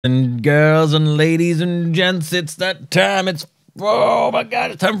And girls and ladies and gents, it's that time. It's, oh my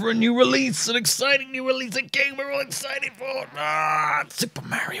god, it's time for a new release, an exciting new release, a game we're all excited for. Super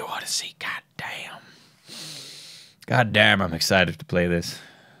Mario Odyssey. God damn. God damn, I'm excited to play this.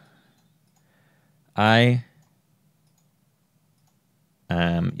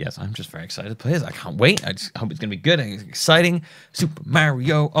 Yes, I'm just very excited to play this. I can't wait. I just hope it's gonna be good and exciting. Super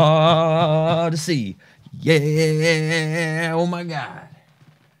Mario Odyssey. Yeah, oh my god.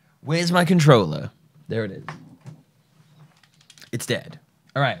 Where's my controller? There it is. It's dead.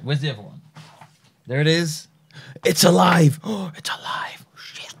 All right, where's the other one? There it is. It's alive. Oh, it's alive.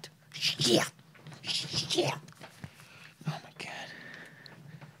 Shit. Shit. Shit. Oh my god.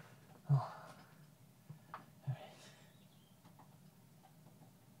 Oh. All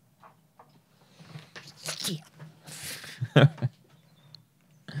right.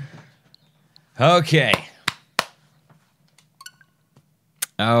 Okay.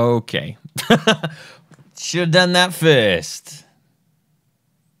 Okay. Should have done that first.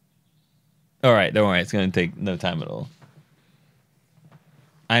 All right, don't worry. It's going to take no time at all.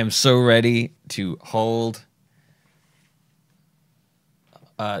 I am so ready to hold.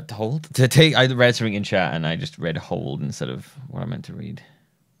 To take. I read something in chat and I just read hold instead of what I meant to read.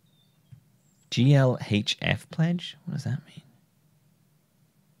 GLHF pledge? What does that mean?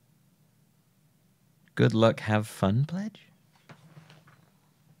 Good luck, have fun pledge?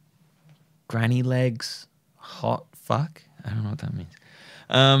 Granny legs, hot fuck? I don't know what that means.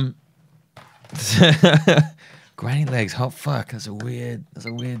 Granny legs, hot fuck. That's a weird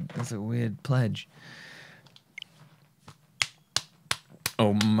pledge.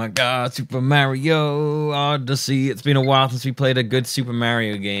 Oh my god, Super Mario Odyssey. It's been a while since we played a good Super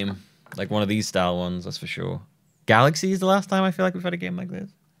Mario game. Like one of these style ones, that's for sure. Galaxy is the last time I feel like we've had a game like this.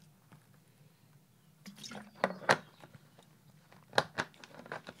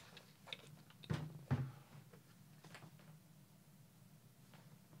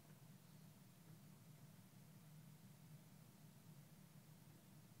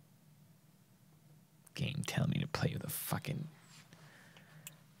 Game tell me to play with a fucking...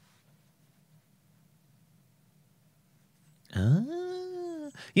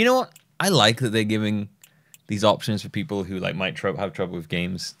 You know what? I like that they're giving these options for people who like might have trouble with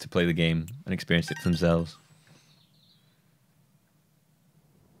games to play the game and experience it for themselves.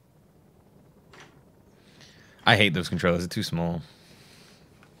 I hate those controllers. They're too small.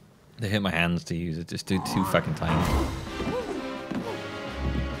 They hit my hands to use it. Just too fucking tiny.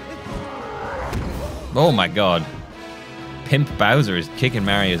 Oh my god. Pimp Bowser is kicking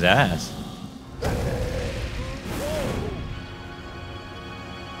Mario's ass.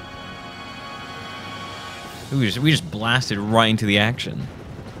 Ooh, we just blasted right into the action.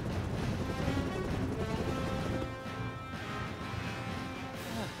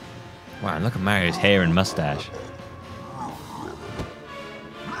 Wow, look at Mario's hair and mustache.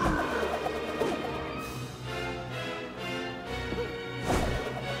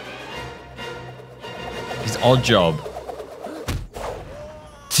 His odd job.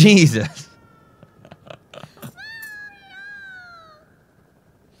 Jesus.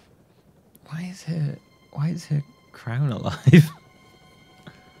 Why is her crown alive?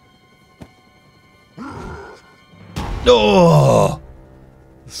 Oh!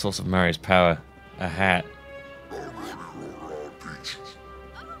 The source of Mario's power. A hat.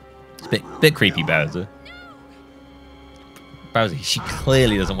 It's a bit creepy, Bowser. Bowser, she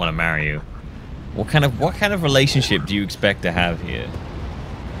clearly doesn't want to marry you. What kind of relationship do you expect to have here?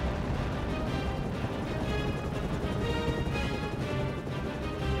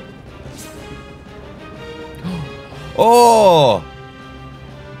 Oh!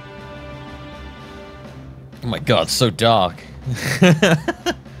 Oh my god, so dark.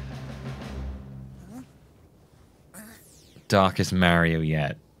 Darkest Mario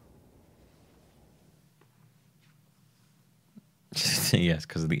yet. Yes,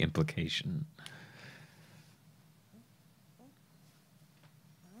 because of the implication.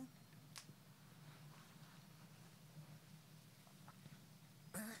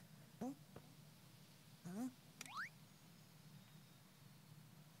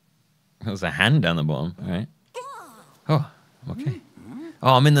 There's a hand down the bottom, all right? Oh, okay.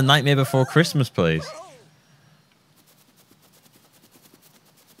 Oh, I'm in the Nightmare Before Christmas place.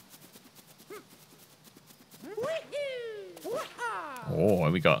 Oh,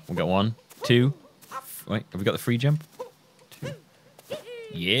 we got one, two. Wait, have we got the free jump? Two.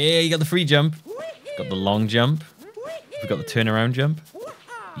 Yeah, you got the free jump. Got the long jump. We got the turnaround jump.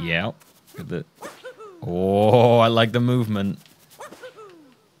 Yeah. Got the. Oh, I like the movement.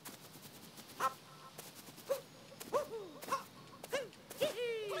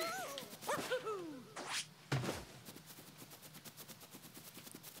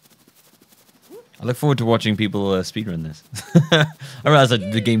 I look forward to watching people speedrun this. I realize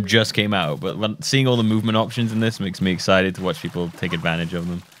that the game just came out, but seeing all the movement options in this makes me excited to watch people take advantage of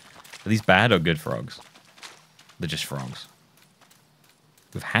them. Are these bad or good frogs? They're just frogs.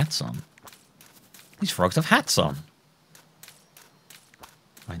 With hats on. These frogs have hats on.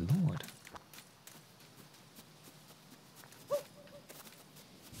 My lord.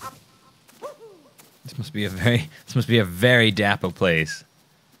 This must be a very dapper place.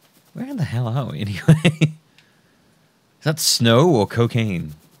 Where the hell are we anyway? Is that snow or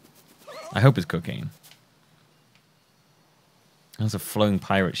cocaine? I hope it's cocaine. There's a floating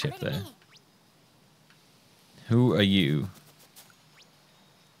pirate ship there. Who are you?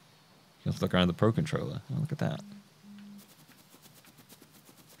 You have to look around the Pro Controller. Oh, look at that.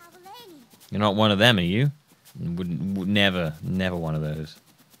 You're not one of them, are you? Never one of those.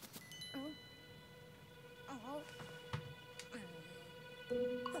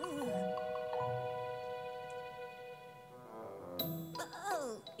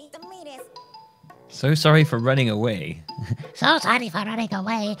 So sorry for running away. So sorry for running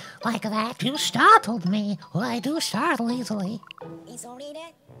away like that. You startled me. Well, I do startle easily.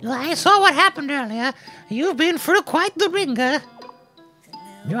 I saw what happened earlier. You've been through quite the ringer.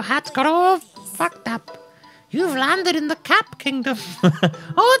 Your hat's got all fucked up. You've landed in the Cap Kingdom.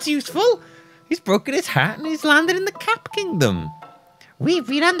 Oh, it's useful. He's broken his hat and he's landed in the Cap Kingdom. We've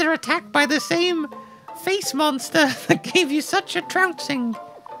been under attack by the same face monster that gave you such a trouncing.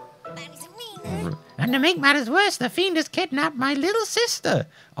 And to make matters worse, the fiend has kidnapped my little sister.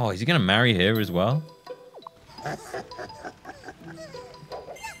 Oh, is he going to marry her as well?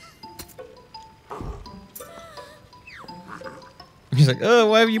 He's like, oh,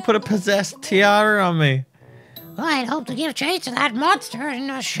 why have you put a possessed tiara on me? Well, I'd hope to give chase to that monster in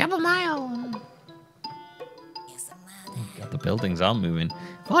a ship of my own. Oh, God, the buildings are moving.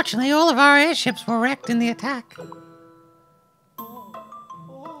 Fortunately, all of our airships were wrecked in the attack.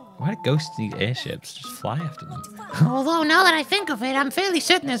 Why do ghosts need airships? Just fly after them. Although, now that I think of it, I'm fairly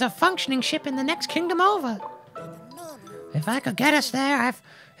certain there's a functioning ship in the next kingdom over. If I could get us there,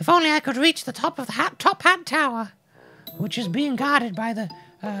 if only I could reach the top of the top hat tower, which is being guarded by the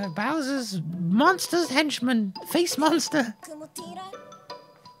Bowser's monster's henchman, face monster.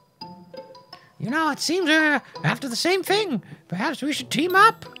 You know, it seems we're after the same thing. Perhaps we should team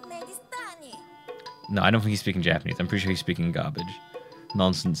up. No, I don't think he's speaking Japanese. I'm pretty sure he's speaking garbage.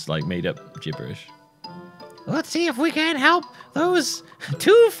 Nonsense, like made up gibberish. Let's see if we can help those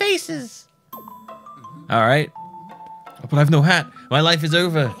two faces. All right. But I have no hat. My life is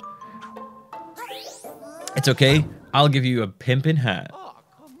over. It's okay. I'll give you a pimpin' hat. Oh,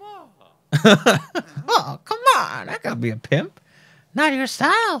 come on. Oh, come on. I gotta be a pimp. Not your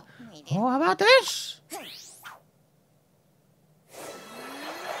style. Oh, how about this?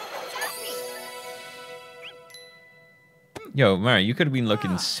 Yo, Mario, you could have been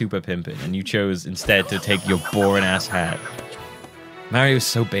looking super pimpin', and you chose instead to take your boring-ass hat. Mario's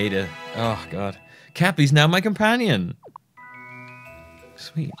so beta. Oh, God. Cappy's now my companion.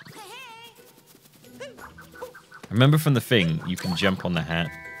 Sweet. Remember from the thing, you can jump on the hat.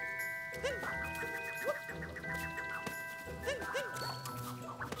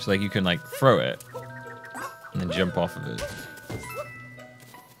 So, like, you can, like, throw it, and then jump off of it.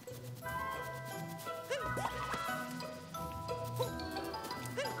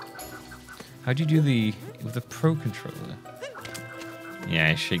 How'd you do with the Pro Controller? Yeah,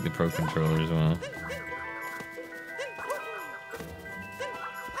 I shake the Pro Controller as well.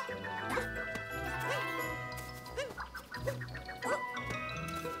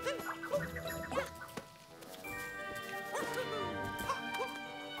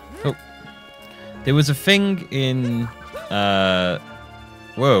 Oh. There was a thing in...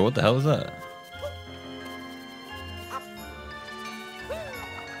 Whoa, what the hell was that?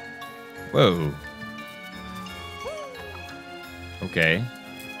 Whoa. Okay.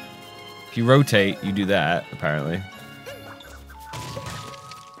 If you rotate, you do that, apparently.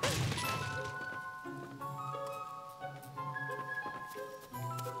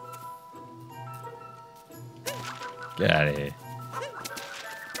 Get out of here.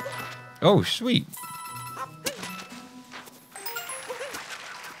 Oh, sweet.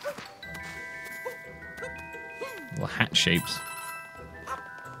 Little hat shapes.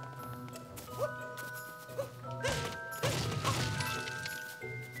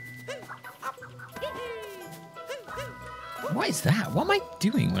 What is that? What am I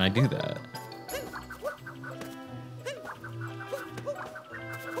doing when I do that?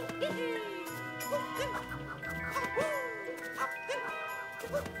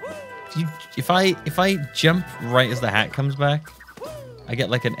 If I jump right as the hat comes back, I get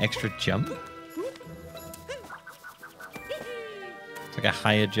like an extra jump. like a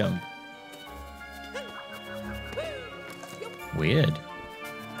higher jump. Weird.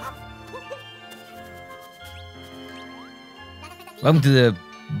 Welcome to the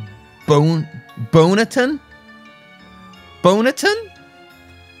Bonaton? Bonaton?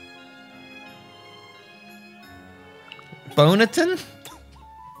 Bonaton?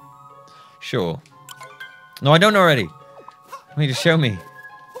 Sure. No, I don't already. Let me just show me.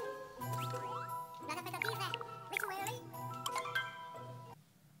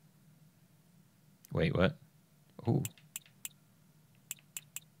 Wait, what? Ooh.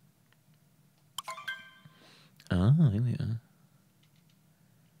 Oh, here we are.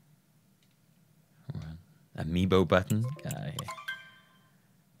 Amiibo button. Get out of here.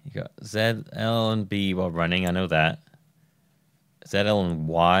 You got Z, L, and B while running. I know that. Z, L, and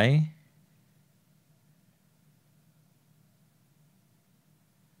Y.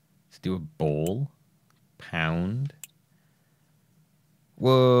 Let's do a ball. Pound.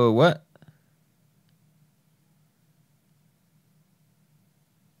 Whoa, what?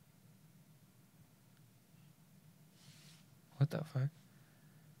 What the fuck?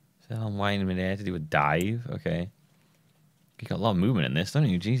 Z, L, and Y in midair to do a dive? Okay. You got a lot of movement in this, don't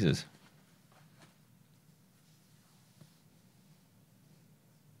you? Jesus.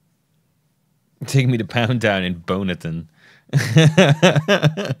 Take me to Pound Town in Bonaton.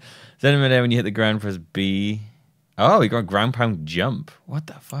 Then in midair when you hit the ground, press B. Oh, you got a ground pound jump. What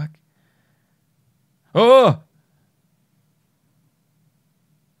the fuck? Oh!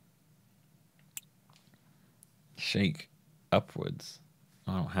 Shake upwards.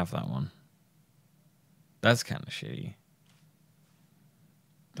 I don't have that one. That's kind of shitty.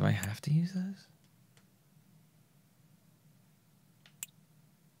 Do I have to use those?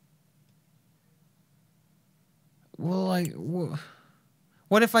 Well, like,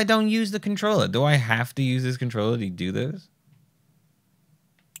 what if I don't use the controller? Do I have to use this controller to do those?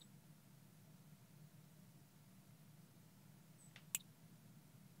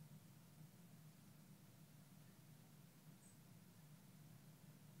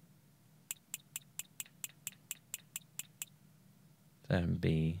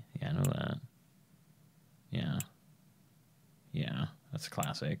 B. Yeah, I know that. Yeah. Yeah, that's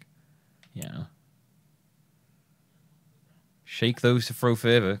classic. Yeah. Shake those to throw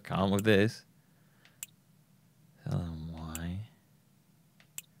further. Can't with this. L and Y.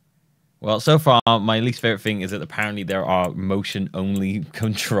 Well, so far, my least favorite thing is that apparently there are motion-only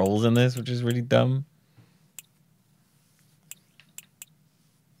controls in this, which is really dumb.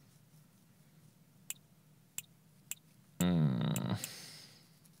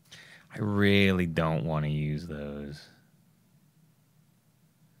 I really don't want to use those.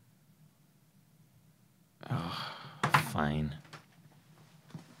 Oh, fine.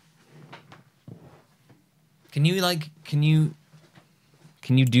 Can you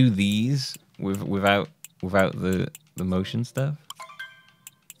do these without the motion stuff?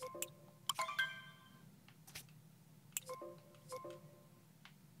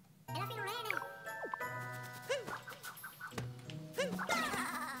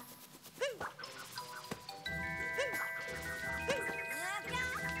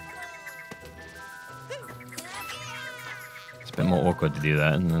 It's a bit more awkward to do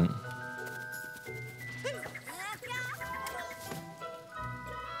that, isn't it?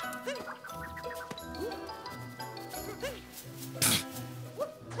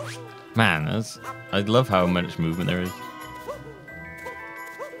 Man, I love how much movement there is.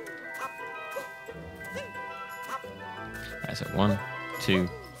 Alright, so 1, 2,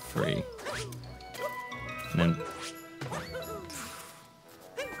 3. And then...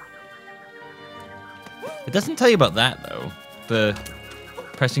 It doesn't tell you about that, though. The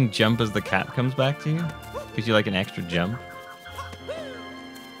pressing jump as the cat comes back to you. Gives you like an extra jump.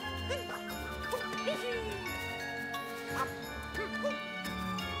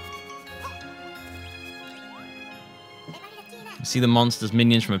 See the monsters,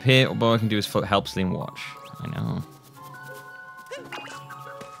 minions from up here. All I can do is float helplessly and watch. I know.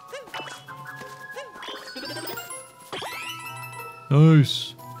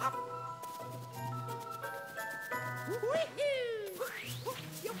 Nice.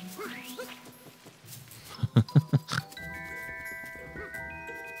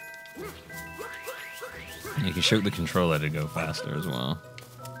 You can shoot the controller to go faster as well.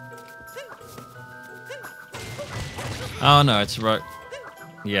 Oh no, it's right.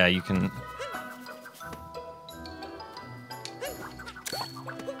 Yeah, you can.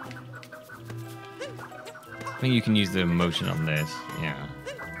 I think you can use the motion on this. Yeah.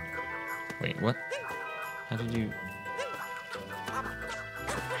 Wait, what? How did you?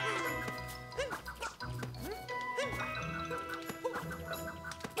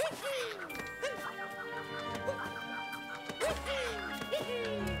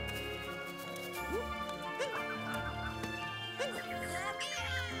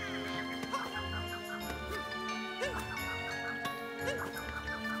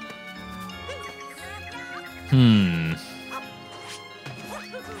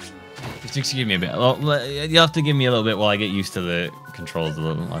 Just excuse me a bit. Well, you have to give me a little bit while I get used to the controls a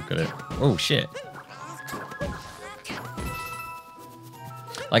little. I've got it. Oh, shit.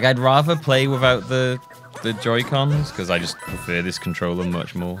 Like, I'd rather play without the Joy-Cons, because I just prefer this controller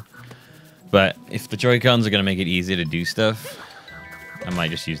much more. But if the Joy-Cons are going to make it easier to do stuff, I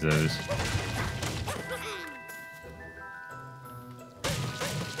might just use those.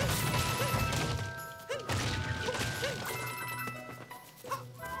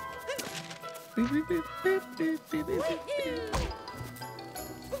 Am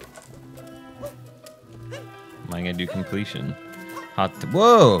I gonna do completion?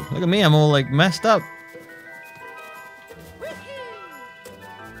 Whoa! Look at me, I'm all like messed up.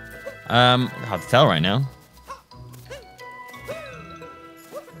 Hard to tell right now.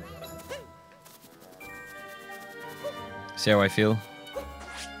 See how I feel?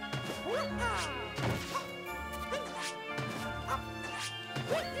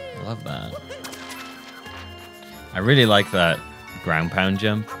 Love that. I really like that ground pound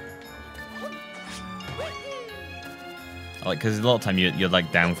jump. I like, because a lot of time you're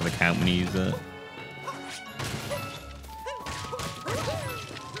like down for the count when you use it.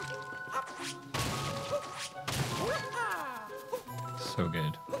 So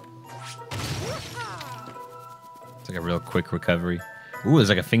good. It's like a real quick recovery. Ooh, there's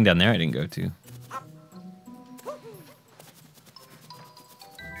like a thing down there I didn't go to.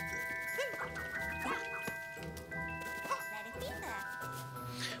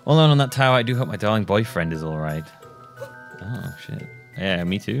 Well, on that tower, I do hope my darling boyfriend is alright. Oh, shit. Yeah,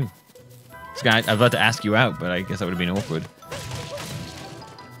 me too. This guy, I'd love to ask you out, but I guess that would have been awkward.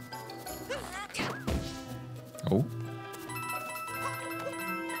 Oh.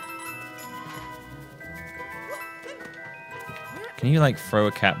 Can you, like, throw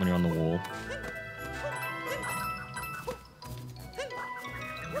a cat when you're on the wall?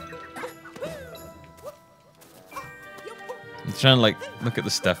 I'm trying to, like, look at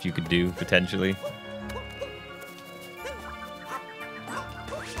the stuff you could do, potentially.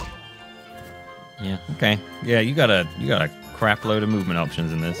 Yeah, okay. Yeah, you got a crap load of movement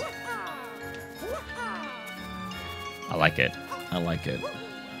options in this. I like it. I like it.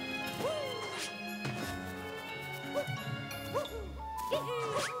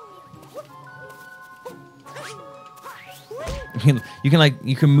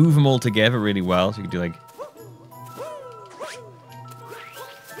 You can move them all together really well. So you can do like.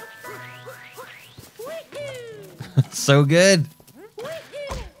 So good.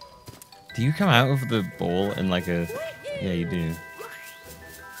 Do you come out of the ball in like a... Yeah, you do.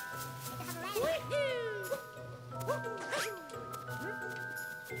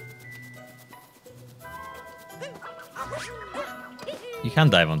 You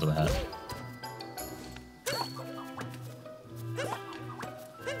can dive onto the hat.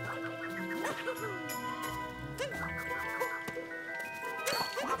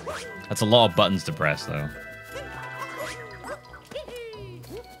 That's a lot of buttons to press, though.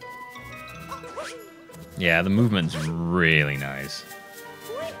 Yeah, the movement's really nice.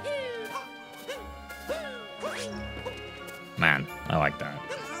 Man, I like that.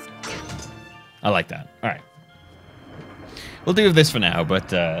 I like that. All right. We'll do this for now,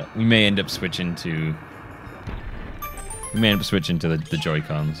 but we may end up switching to... the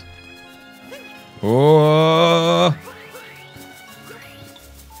Joy-Cons. Oh!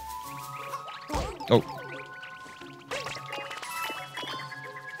 Oh.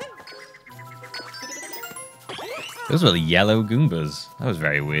 Those were the yellow Goombas. That was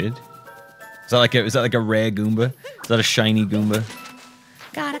very weird. Is that like a rare Goomba? Is that a shiny Goomba?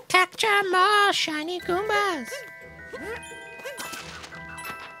 Gotta capture more shiny Goombas.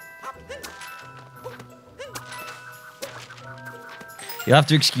 You'll have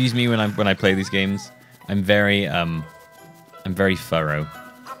to excuse me when I play these games. I'm very thorough.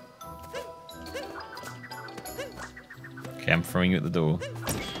 Okay, I'm throwing you at the door.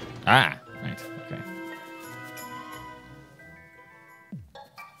 Ah, right, okay.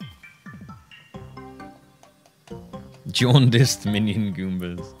 Jaundiced minion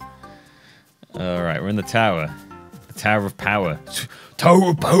Goombas. Alright, we're in the tower. The Tower of Power. Tower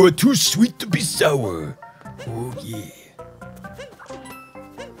of Power, too sweet to be sour. Oh, yeah.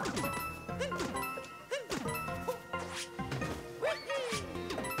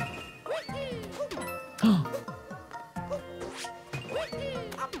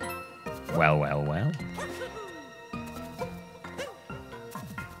 Well, well, well.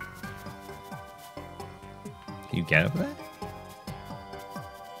 Can you get up there?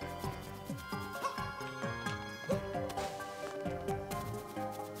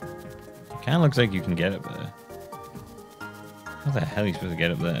 Kinda looks like you can get up there. How the hell are you supposed to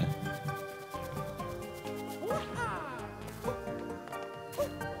get up there?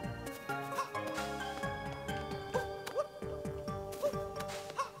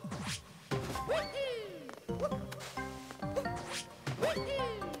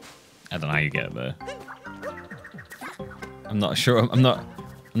 I don't know how you get up there. I'm not sure. I'm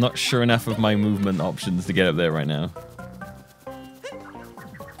not sure enough of my movement options to get up there right now.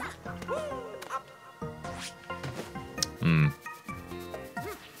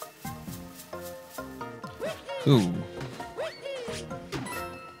 Ooh.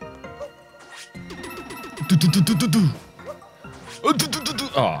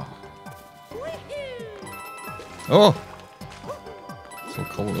 Oh. Oh. So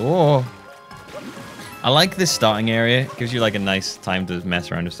cold. Oh. I like this starting area. It gives you like a nice time to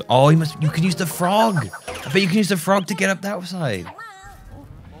mess around with stuff. Oh, you can use the frog. I bet you can use the frog to get up that side.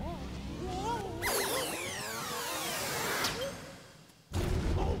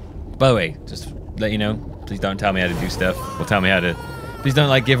 By the way, just let you know, please don't tell me how to do stuff. Or tell me how to... Please don't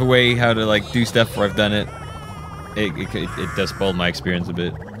like give away how to like do stuff where I've done it. It does spoil my experience a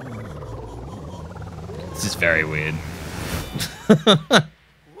bit. This is very weird.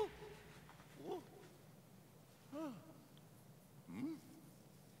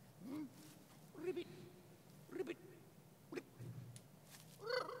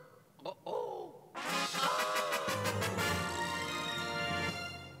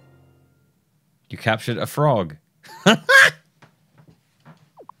 You captured a frog.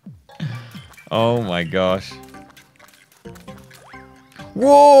 Oh my gosh.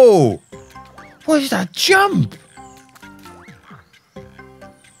 Whoa! What is that jump?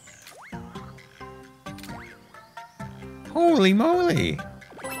 Holy moly!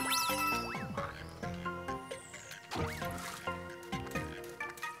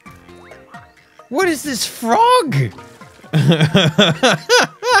 What is this frog?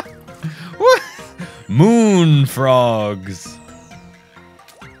 What? Moon frogs.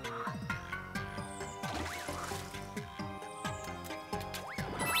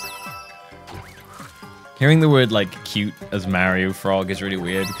 Hearing the word like cute as Mario frog is really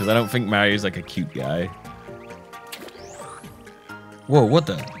weird because I don't think Mario's like a cute guy. Whoa, what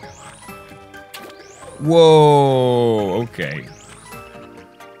the? Whoa, okay.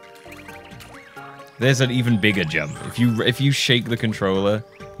 There's an even bigger jump. If you shake the controller,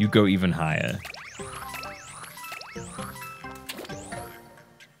 you go even higher.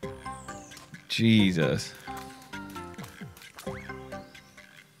 Jesus.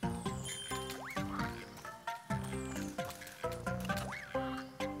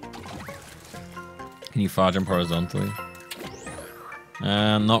 Can you far jump horizontally?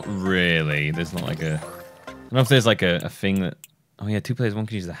 Not really. There's not like a... I don't know if there's like a thing that... Oh yeah, 2 players, 1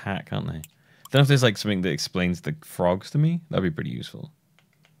 can use the hat, can't they? I don't know if there's like something that explains the frogs to me. That'd be pretty useful.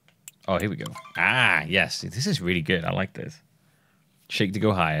 Oh, here we go. Ah, yes. This is really good. I like this. Shake to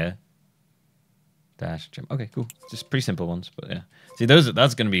go higher. Dash, jump. Okay, cool. Just pretty simple ones, but yeah. See,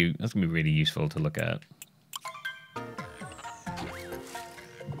 that's gonna be really useful to look at.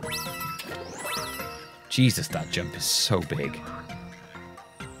 Jesus, that jump is so big.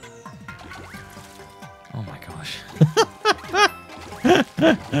 Oh my gosh.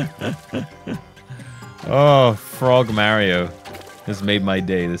 Oh, Frog Mario has made my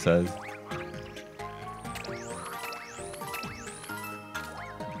day, this has.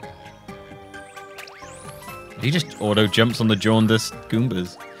 He just auto jumps on the jaundiced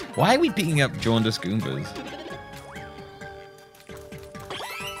Goombas. Why are we beating up jaundiced Goombas?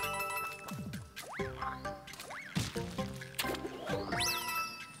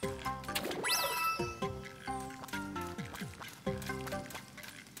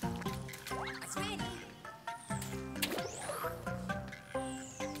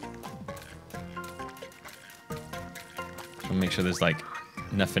 I'll make sure there's like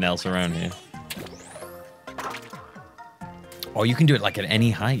nothing else around here. Oh, you can do it like at any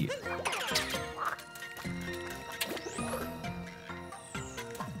height.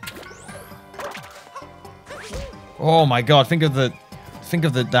 Oh my god, think of the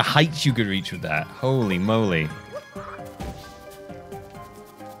heights you could reach with that. Holy moly.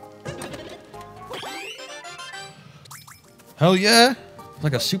 Hell yeah.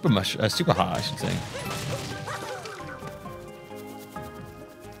 Like a super heart, I should say.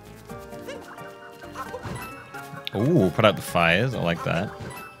 Ooh, put out the fires. I like that.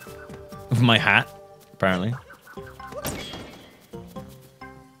 With my hat, apparently.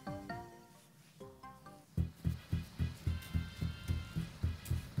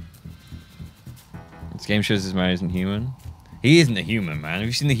 This game shows this Mario isn't human. He isn't a human, man. Have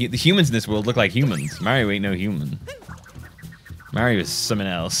you seen the humans in this world look like humans? Mario ain't no human. Mario is something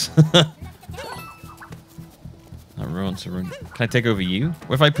else. Can I take over you?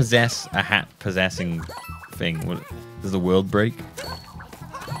 What if I possess a hat possessing thing? What, does the world break?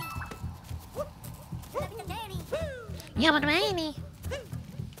 Yummy.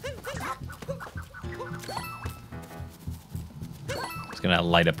 It's gonna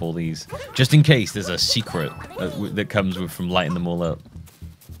light up all these, just in case there's a secret that comes with from lighting them all up.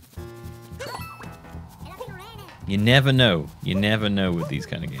 You never know. You never know with these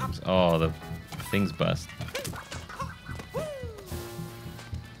kind of games. Oh, the thing's bust.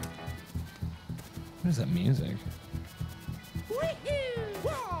 What is that music?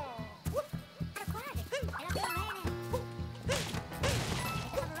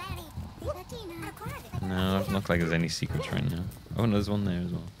 No, it doesn't look like there's any secrets right now. Oh, no, there's one there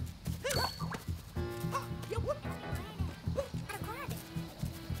as well.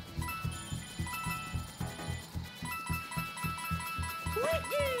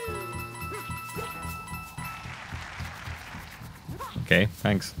 Okay,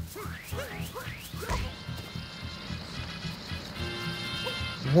 thanks.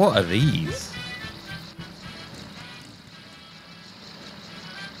 What are these?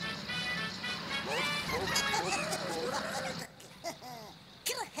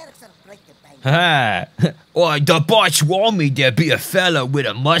 Ha! Why, the boss warned me there'd be a fella with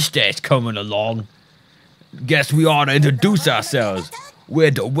a mustache coming along. Guess we ought to introduce ourselves.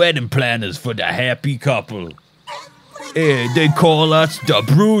 We're the wedding planners for the happy couple. They call us the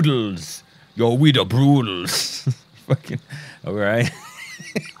Brutals. Yo, we the Brutals. Fucking, alright.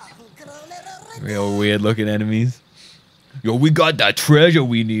 Real weird looking enemies. Yo, we got that treasure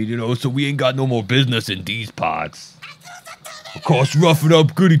we need, you know, so we ain't got no more business in these parts. Of course, roughing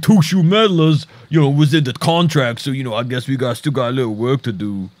up goody two-shoe meddlers, you know, was in the contract, so, you know, I guess we still got a little work to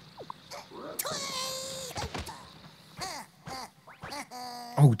do.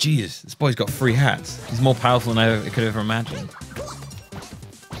 Oh, jeez, this boy's got 3 hats. He's more powerful than I could ever imagine.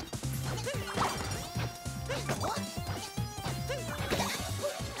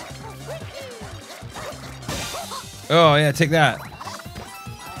 Oh, yeah, take that.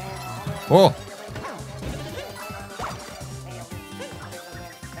 Oh.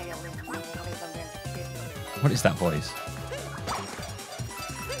 What is that voice?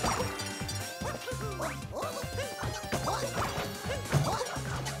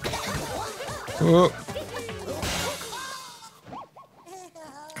 Oh.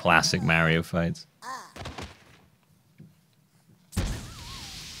 Classic Mario fights.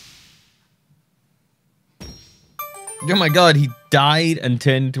 Oh my god, he died and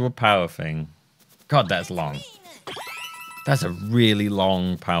turned into a power thing. God, that's long. That's a really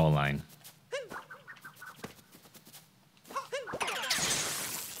long power line.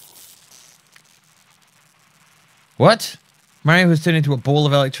 What? Mario has turned into a ball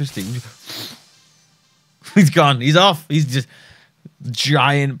of electricity. He's gone. He's off. He's just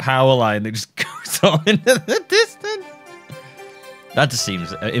giant power line that just goes on into the distance. That just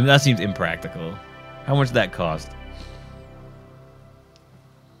seems impractical. How much did that cost?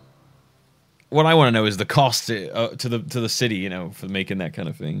 What I want to know is the cost to the city, you know, for making that kind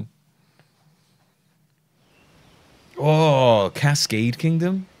of thing. Oh, Cascade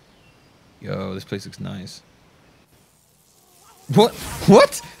Kingdom. Yo, this place looks nice. What?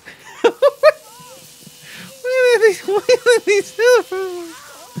 What? What are these telephones?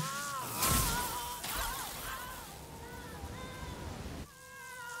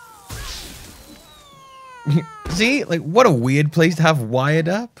 See, like, what a weird place to have wired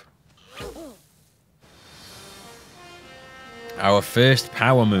up. Our first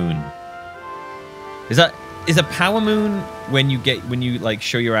power moon. Is a power moon when you like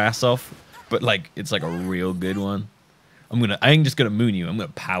show your ass off, but like it's like a real good one? I ain't just gonna moon you. I'm gonna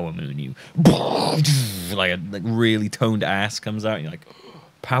power moon you. Like a really toned ass comes out, and you're like,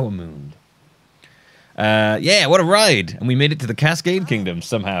 power mooned. Yeah, what a ride! And we made it to the Cascade Kingdom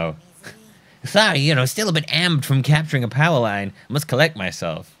somehow. Sorry, you know, still a bit amped from capturing a power line. I must collect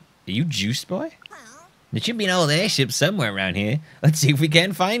myself. Are you Juice Boy? There should be an old airship somewhere around here. Let's see if we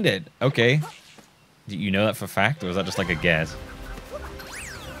can find it. Okay. Do you know that for a fact, or is that just like a guess?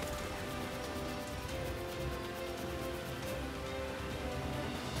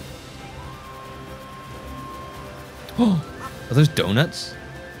 Oh, are those donuts?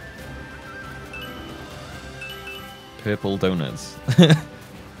 Purple donuts.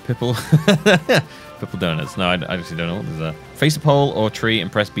 Purple. Purple donuts. No, I actually don't know what these are. Face a pole or tree and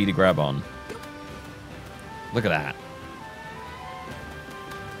press B to grab on. Look at that.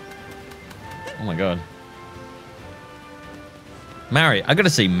 Oh my god. Mario. I gotta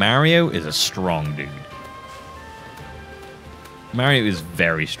say, Mario is a strong dude. Mario is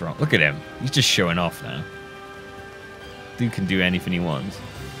very strong. Look at him. He's just showing off now. Dude can do anything he wants.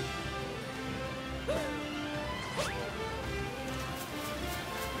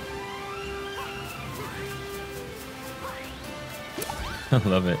 I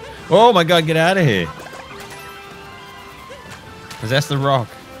love it. Oh my god, get out of here. Possess the rock.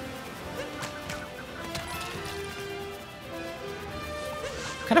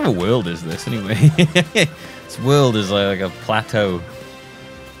 What kind of a world is this anyway? This world is like a plateau.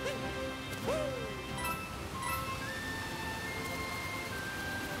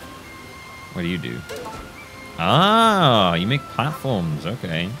 What do you do? Ah, you make platforms.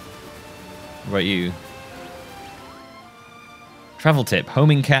 Okay. What about you? Travel tip,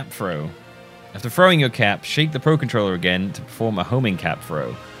 homing cap throw. After throwing your cap, shake the Pro Controller again to perform a homing cap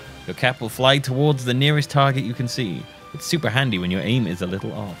throw. Your cap will fly towards the nearest target you can see. It's super handy when your aim is a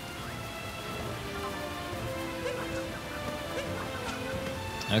little off.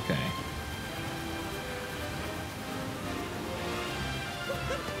 Okay.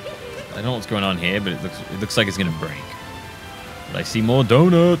 I don't know what's going on here, but it looks like it's gonna break. But I see more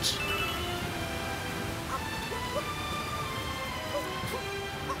donuts.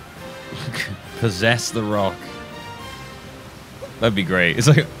 Possess the rock. That'd be great. It's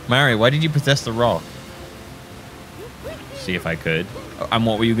like, Mario, why did you possess the rock? See if I could. And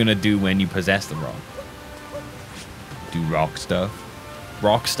what were you gonna do when you possess the rock? Do rock stuff?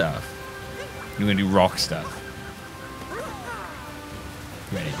 Rock stuff. You're gonna do rock stuff.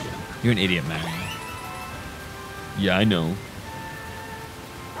 You're an idiot. You're an idiot, Mario. Yeah, I know.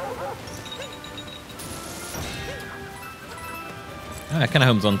 Ah, it kind of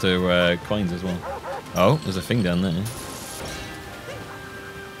homes onto coins as well. Oh, there's a thing down there.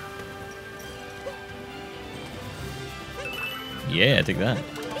 Yeah, take that.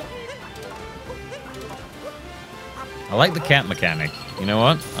 I like the cat mechanic. You know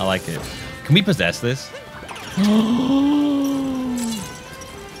what? I like it. Can we possess this?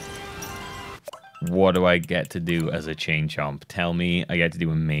 What do I get to do as a chain chomp? Tell me I get to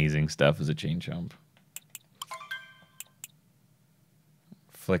do amazing stuff as a chain chomp.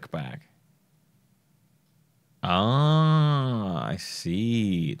 Flick back. Ah, I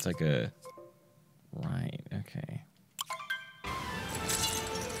see. It's like a... Right, okay.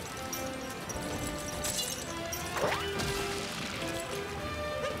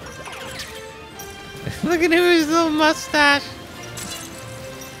 Look at him with his little mustache.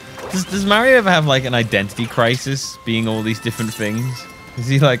 Does Mario ever have like an identity crisis being all these different things? Is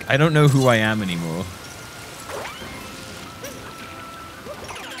he like, I don't know who I am anymore?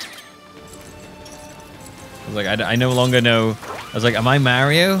 I was like, I no longer know. I was like, am I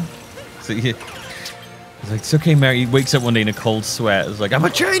Mario? So he was like, it's okay, Mario. He wakes up one day in a cold sweat. I was like, I'm a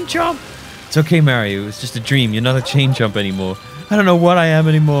chain chomp. It's okay, Mario. It's just a dream. You're not a chain chomp anymore. I don't know what I am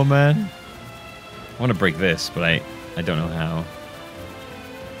anymore, man. I want to break this, but I don't know how.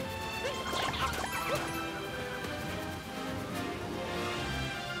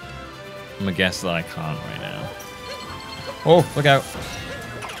 I'm gonna guess that I can't right now. Oh, look out.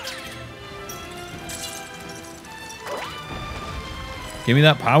 Give me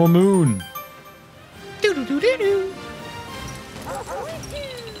that power moon. Doo-doo-doo-doo-doo.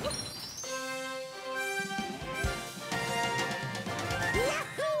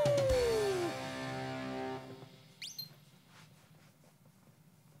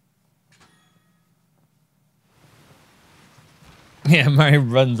 Yeah, Mario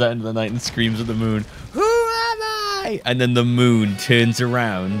runs out into the night and screams at the moon, "Who am I?" And then the moon turns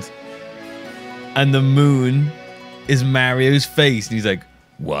around, and the moon is Mario's face, and he's like,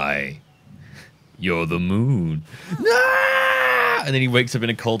 "Why? You're the moon." No! And then he wakes up in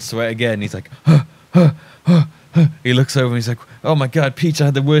a cold sweat again, and he's like, "Huh, huh, huh, huh." He looks over, and he's like, "Oh my God, Peach, I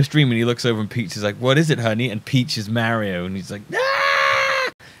had the worst dream." And he looks over, and Peach is like, "What is it, honey?" And Peach is Mario, and he's like, "Ah!"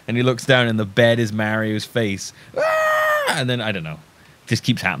 And he looks down, and the bed is Mario's face. Ah! And then, I don't know, it just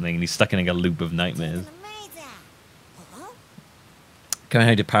keeps happening, and he's stuck in like a loop of nightmares. Going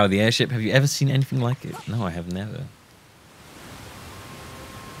how to power the airship. Have you ever seen anything like it? No, I have never.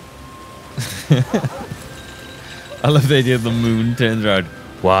 I love the idea of the moon turns around.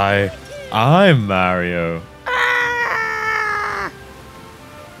 Why? I'm Mario. Ah!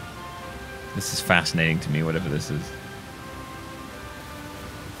 This is fascinating to me, whatever this is.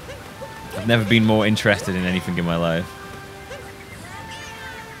 I've never been more interested in anything in my life.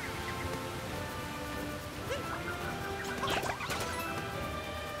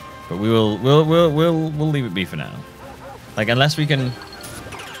 But we'll leave it be for now. Like, unless we can,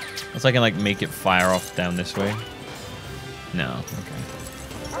 unless I can like make it fire off down this way. No,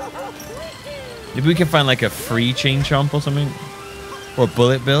 okay. Maybe we can find like a free chain chomp or something. Or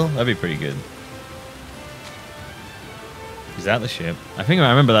Bullet Bill. That'd be pretty good. Is that the ship? I think I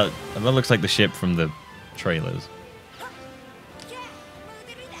remember that. That looks like the ship from the trailers.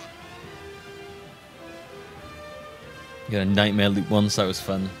 Got a nightmare loop once. That was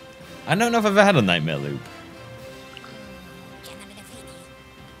fun. I don't know if I've ever had a nightmare loop.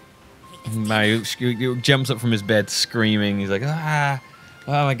 Mario jumps up from his bed screaming. He's like, ah.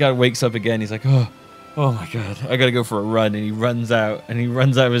 Oh my god, wakes up again. He's like, oh my god, I gotta go for a run. And he runs out. And he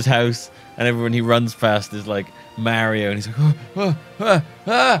runs out of his house. And everyone he runs past is like Mario. And he's like,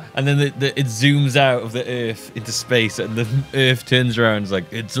 and then it zooms out of the Earth into space. And the Earth turns around and is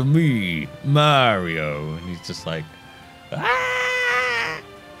like, it's a me, Mario. And he's just like, ah.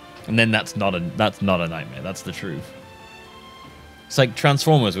 And then that's not a nightmare. That's the truth. It's like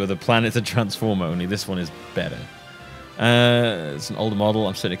Transformers, where the planet's a transformer, only this one is better. It's an older model.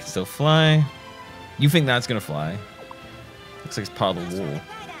 I'm certain it can still fly. You think that's going to fly? Looks like it's part of the wall.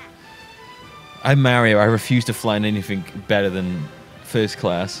 I'm Mario. I refuse to fly in anything better than first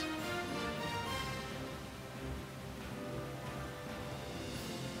class.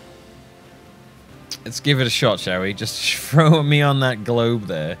 Let's give it a shot, shall we? Just throw me on that globe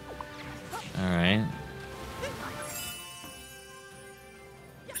there. Alright.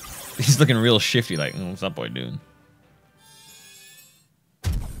 He's looking real shifty, like, what's that boy doing?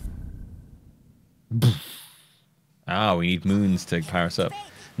 Ah, we need moons to power us up.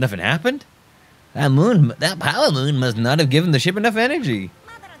 Nothing happened? That power moon must not have given the ship enough energy.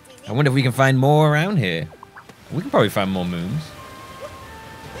 I wonder if we can find more around here. We can probably find more moons.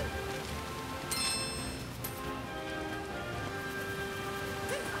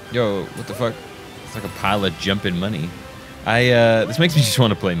 Yo, what the fuck? It's like a pile of jumping money. This makes me just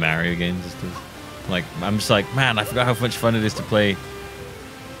want to play Mario games. Like, I'm just like, man, I forgot how much fun it is to play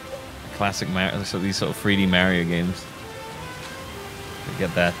classic Mario, so these sort of 3D Mario games. To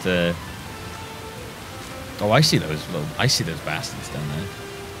get that. Oh, I see those. I see those bastards down there.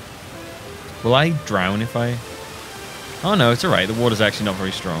 Will I drown if I? Oh no, it's alright. The water's actually not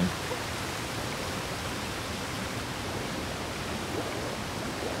very strong.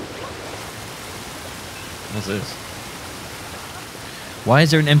 What's this? Why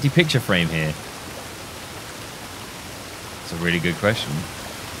is there an empty picture frame here? It's a really good question.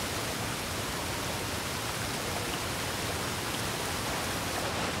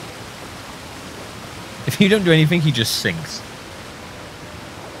 If you don't do anything, he just sinks.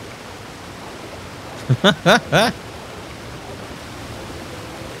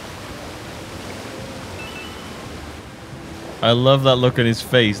 I love that look on his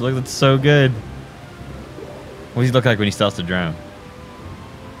face. Look, that's so good. What does he look like when he starts to drown?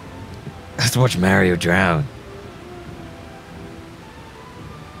 Let's watch Mario drown.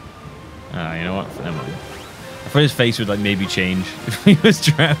 Ah, you know what? Never mind. I thought his face would like maybe change if he was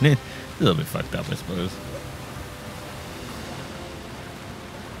drowning. A little bit fucked up, I suppose.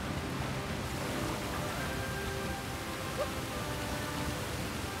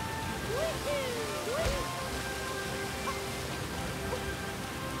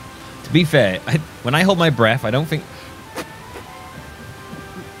 To be fair, when I hold my breath, I don't think...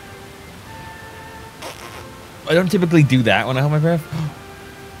 I don't typically do that when I hold my breath.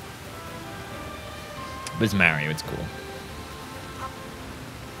 But it's Mario, it's cool.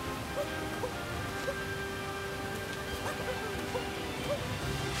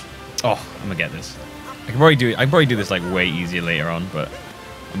 Oh, I'm gonna get this. I can probably do this like way easier later on, but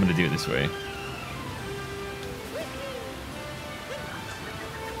I'm gonna do it this way.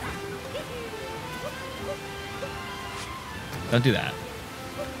 Don't do that.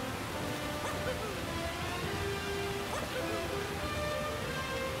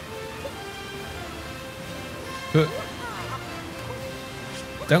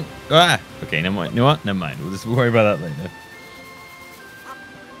 Don't. Ah! Okay, never mind. You know what? Never mind. We'll just worry about that later.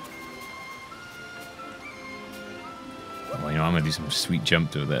 Well, you know, I'm gonna do some sweet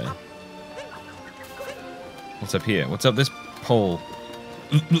jump to there. What's up here? What's up this pole?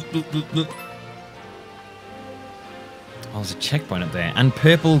 Oh, there's a checkpoint up there. And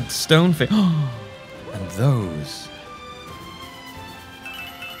purple stonefish. And those.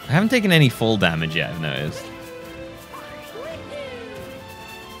 I haven't taken any fall damage yet, I've noticed.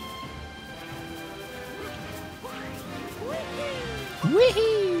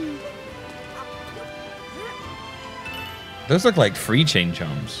 Whee! Those look like free chain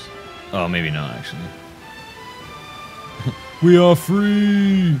chomps. Oh, maybe not, actually. We are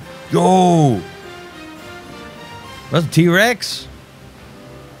free! Yo! That's a T-Rex.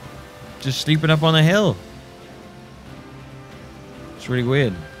 Just sleeping up on a hill. It's really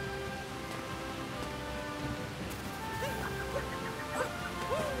weird.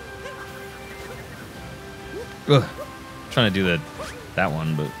 Ugh. Trying to do that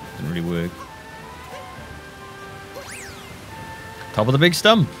one, but didn't really work. Top of the big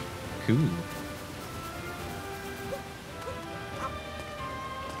stump. Cool.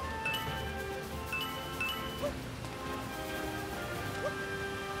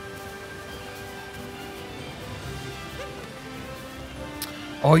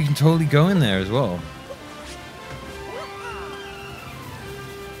 Oh, you can totally go in there as well.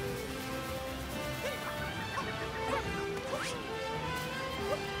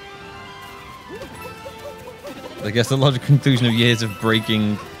 I guess the logical conclusion of years of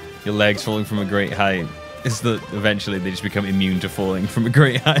breaking your legs falling from a great height is that eventually they just become immune to falling from a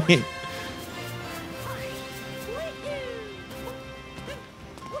great height.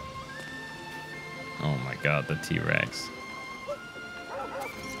 Oh my god, the T-Rex.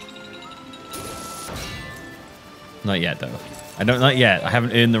 Not yet, though. Not yet. I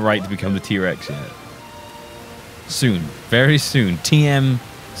haven't earned the right to become the T-Rex yet. Soon. Very soon. TM.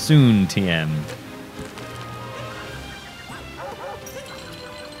 Soon, TM.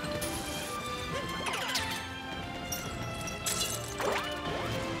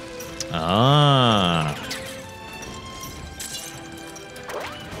 Ah.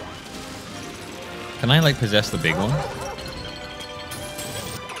 Can I, like, possess the big one?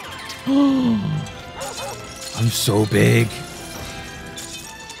 I'm so big.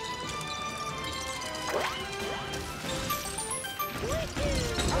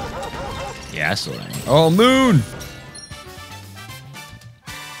 Yeah, I saw that. Oh, moon!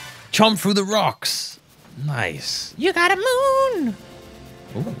 Chomp through the rocks. Nice. You got a moon!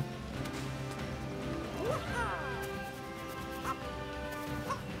 Ooh.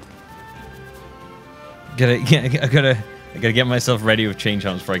 I gotta get myself ready with chain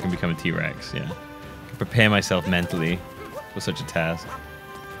chomps before I can become a T-Rex. Yeah, prepare myself mentally for such a task.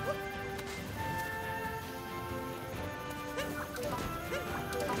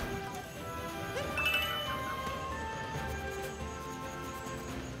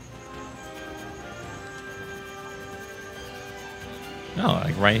 Oh,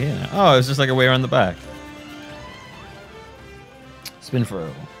 like right here. Oh, it's just like a way around the back. Spin throw.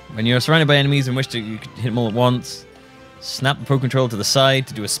 When you're surrounded by enemies and wish to you can hit them all at once, snap the Pro Controller to the side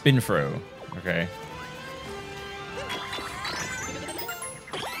to do a spin throw. Okay.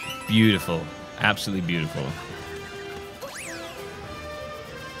 Beautiful. Absolutely beautiful.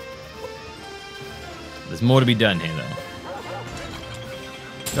 There's more to be done here, though.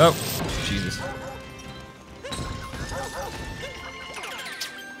 Oh, Jesus.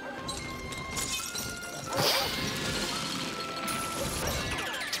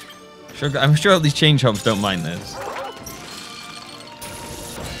 I'm sure all these chain chomps don't mind this.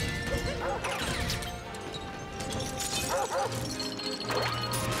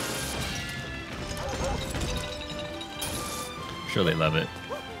 I'm sure they love it.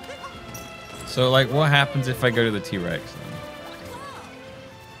 So, like, what happens if I go to the T-Rex?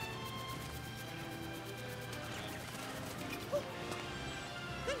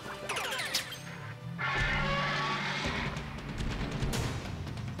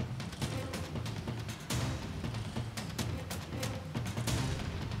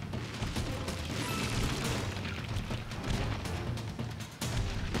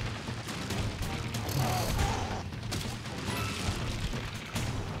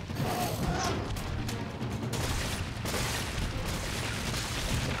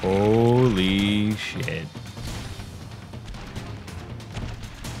 Holy shit.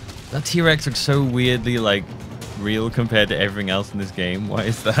 That T-Rex looks so weirdly, like, real compared to everything else in this game. Why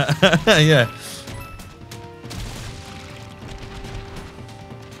is that? Yeah.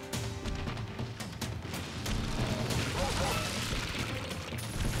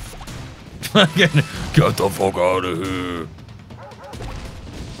 Get the fuck out of here.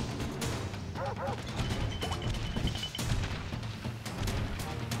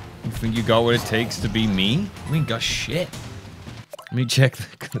 You think you got what it takes to be me? We ain't got shit. Let me check.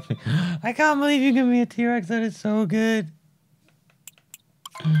 I can't believe you give me a T-Rex. That is so good.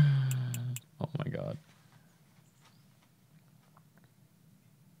 Oh my god.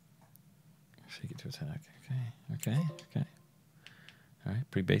 Shake it to attack. Okay. All right,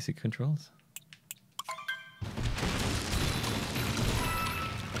 pretty basic controls.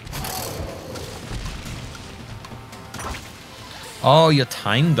 Oh, you're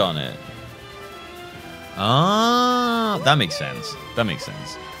timed on it. Ah, that makes sense. That makes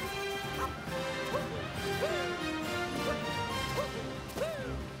sense.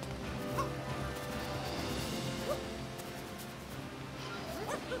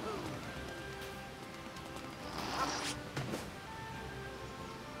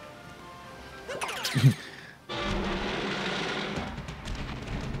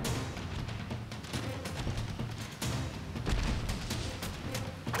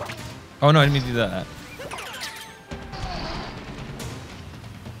 Oh, no, I didn't mean to do that.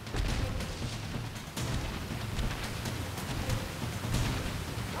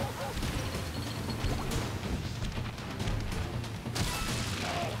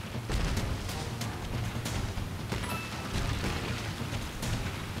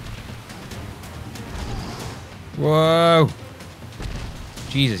 Whoa!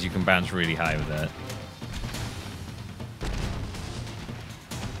 Jesus, you can bounce really high with that.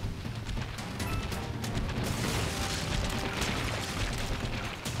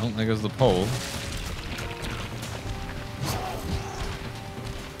 Oh, there goes the pole.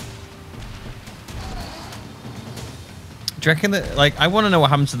 Do you reckon that, like, I want to know what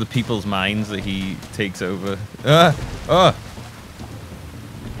happens to the people's minds that he takes over. Oh,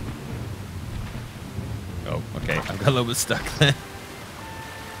 okay. I got a little bit stuck there.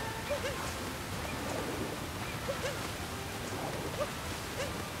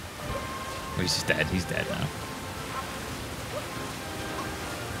 Oh, he's just dead. He's dead now.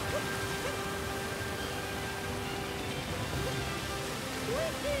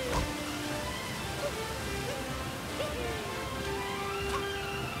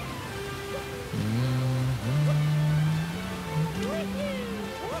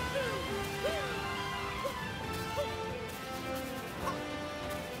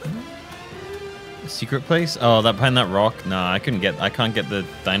 Secret place? Oh, that behind that rock? Nah, I can't get the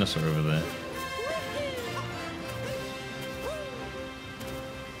dinosaur over there.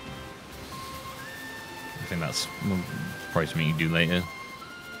 I think that's probably something you do later.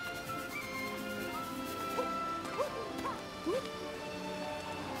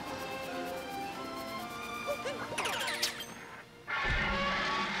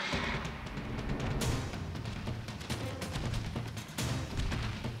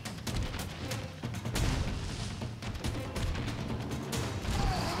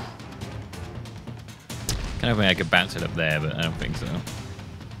 Kind of think I could bounce it up there, but I don't think so. I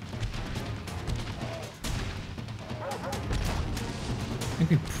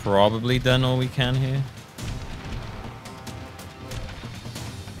think we've probably done all we can here.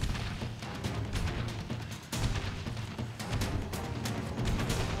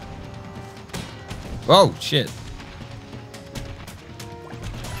 Oh, shit.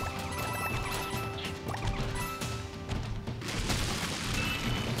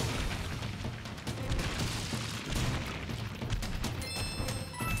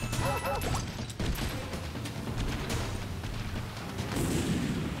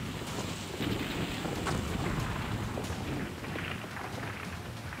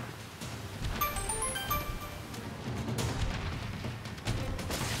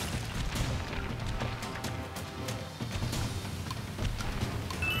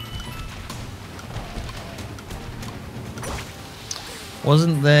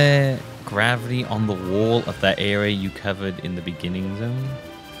 Wasn't there gravity on the wall of that area you covered in the beginning zone?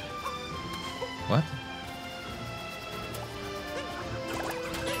 What?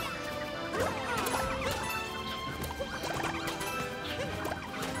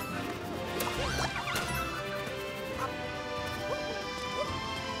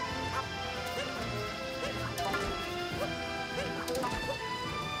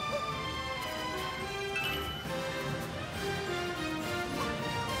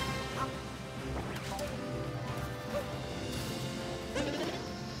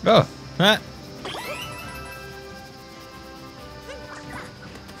 Oh, ah.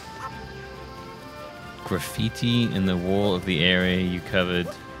 Graffiti in the wall of the area you covered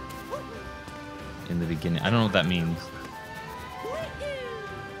in the beginning. I don't know what that means.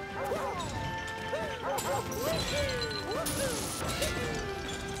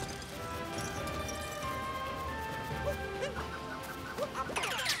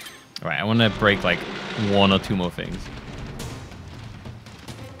 All right, I want to break like one or two more things.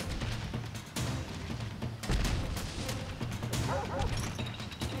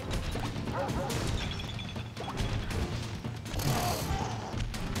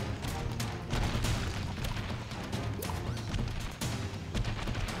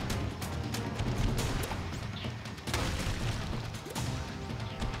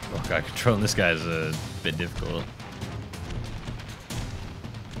 Oh god, controlling this guy is a bit difficult.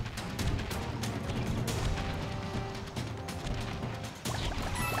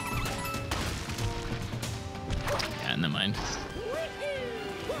 Yeah, never mind.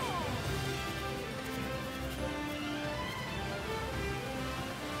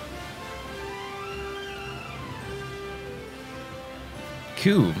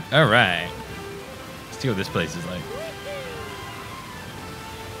 Cool. All right. Let's see what this place is like.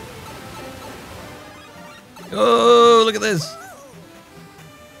 Oh, look at this.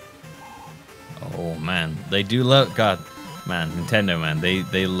 man, they do love God, man, Nintendo, man,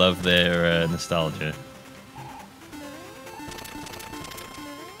 they love their nostalgia.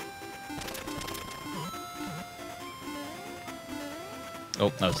 Oh,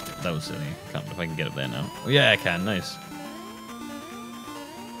 that was silly. Can't if I can get up there now. Oh yeah, I can. Nice.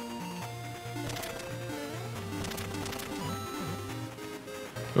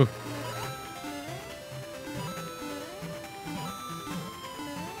 Oh.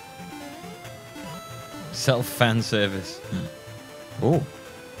 Self fan service. Oh.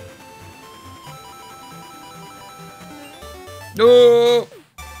 Oh.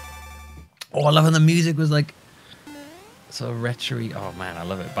 Oh, I love when the music was like so retro-y. Oh man, I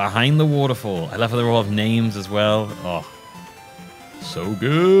love it. Behind the waterfall. I love how they're all have names as well. Oh, so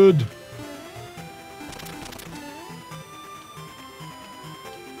good.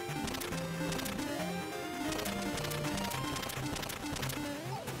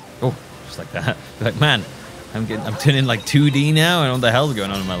 Oh, just like that. Like, man, I'm turning like 2D now. I don't know what the hell's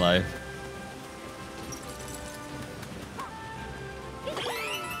going on in my life.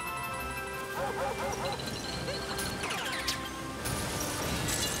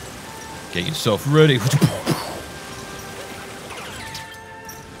 Get yourself ready.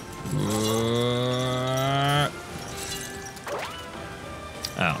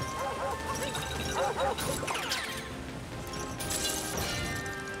 Ow.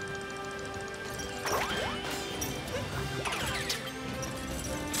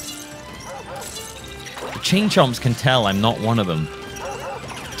 The chain chomps can tell I'm not one of them.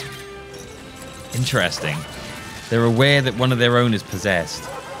 Interesting. They're aware that one of their own is possessed.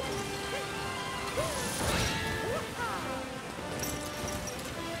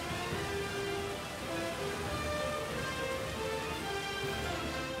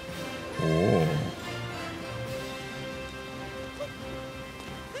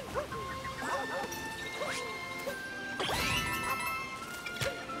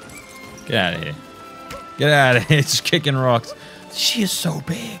 Get out of here. Get out of here. Just kicking rocks. She is so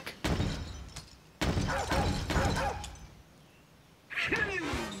big.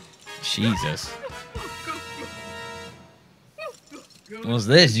 Jesus. What's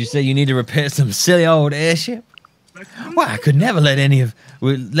this? You say you need to repair some silly old airship? Well, I could never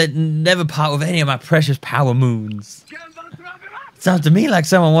never part with any of my precious power moons. Sounds to me like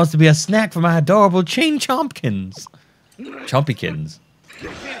someone wants to be a snack for my adorable chain chompkins. Chompykins.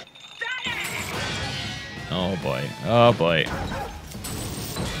 Oh boy. Oh boy.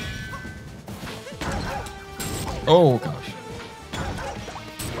 Oh gosh.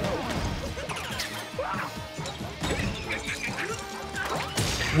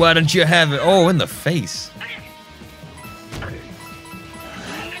 Why don't you have it? Oh, in the face.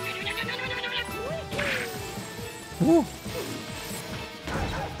 Woo.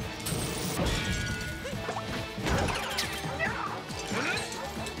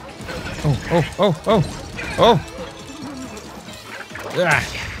 Oh. Ah,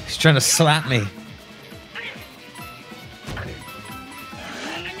 he's trying to slap me.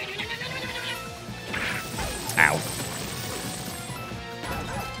 Ow.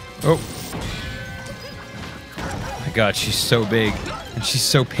 Oh. My God, she's so big. And she's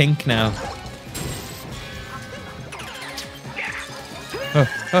so pink now.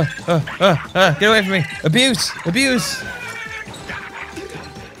 Get away from me. Abuse. Abuse.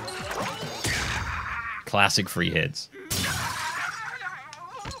 Classic free hits.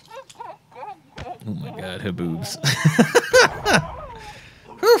 Oh my God, her boobs.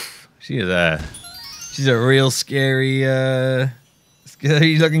 She's a real scary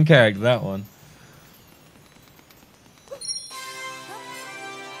looking character, that one.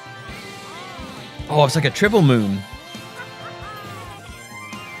 Oh, it's like a triple moon.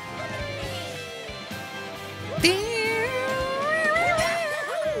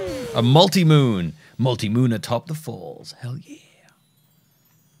 A multi-moon. Multi-moon atop the falls. Hell yeah.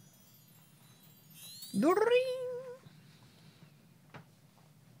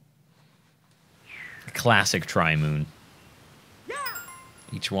 A classic tri-moon.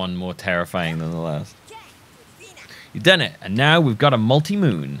 Each one more terrifying than the last. You've done it, and now we've got a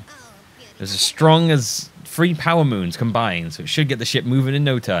multi-moon. As strong as 3 power moons combined, so it should get the ship moving in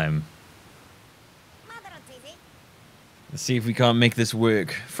no time. Let's see if we can't make this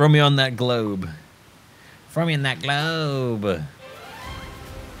work. Throw me on that globe. Throw me in that globe.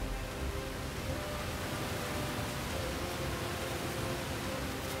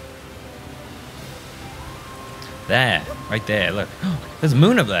 There, right there, look. There's a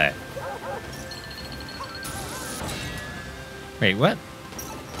moon up there. Wait, what?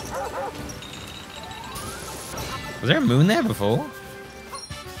 Was there a moon there before?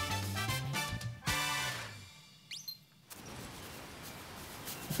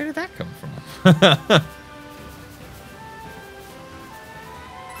 Where did that come from?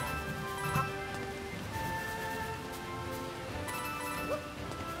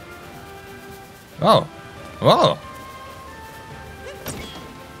 Oh. Oh.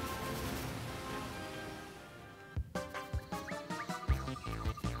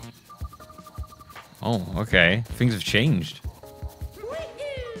 Oh, okay. Things have changed.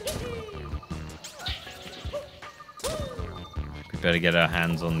 We better get our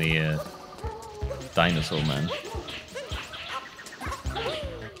hands on the dinosaur man.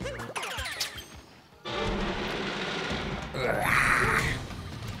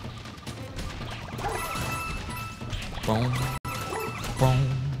 Boom. Boom.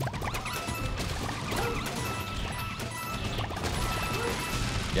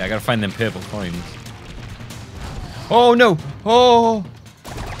 Yeah, I gotta find them purple coins. Oh no! Oh!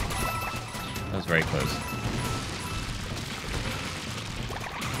 That was very close.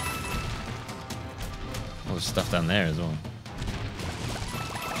 Oh, there's stuff down there as well.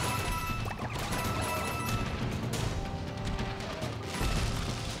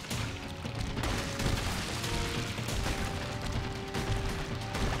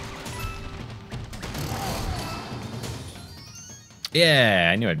 Yeah,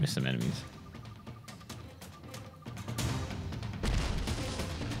 I knew I'd miss some enemies.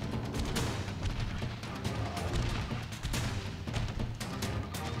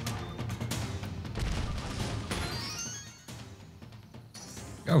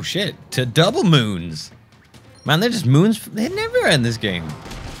 Oh shit, to double moons. Man, they're just moons. They never end this game.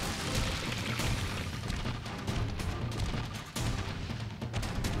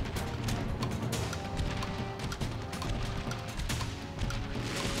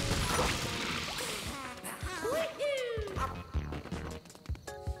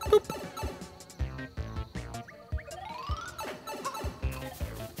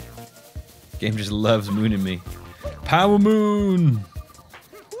 Game just loves mooning me. Power moon!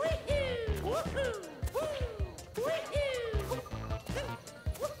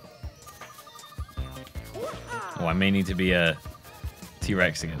 Oh, I may need to be a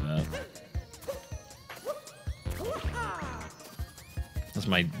T-Rex to get that. That's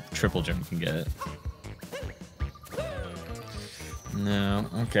my triple jump can get it. No,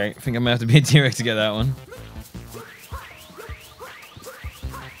 okay. I think I'm gonna have to be a T-Rex to get that one.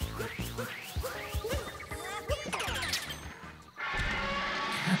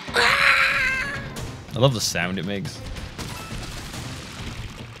 I love the sound it makes.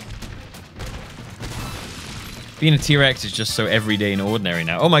 Being a T-Rex is just so everyday and ordinary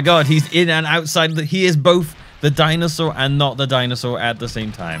now. Oh my god, he's in and outside. He is both the dinosaur and not the dinosaur at the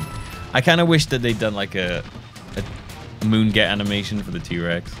same time. I kind of wish that they'd done like a moon get animation for the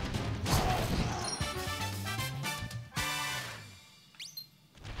T-Rex.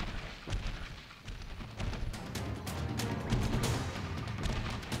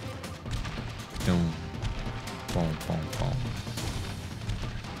 Boom. Boom, boom, boom.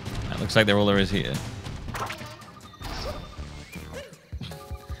 That looks like they're all there is here.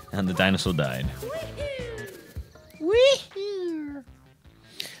 And the dinosaur died. Wee-hoo.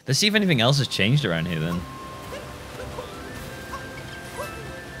 Let's see if anything else has changed around here then.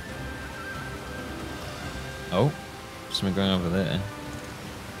 Oh, something going over there.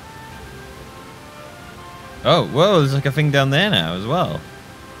 Oh, whoa, there's like a thing down there now as well.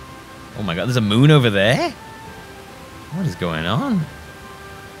 Oh my god, there's a moon over there? What is going on?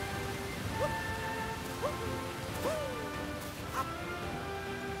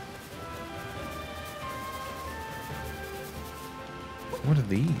 What are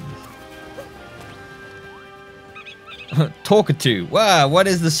these? Talkatoo. Wow, what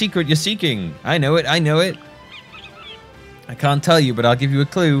is the secret you're seeking? I know it, I know it. I can't tell you, but I'll give you a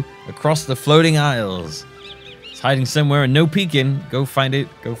clue. Across the floating isles. It's hiding somewhere and no peeking. Go find it,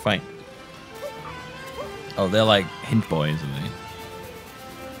 go find. Oh, they're like hint boys, are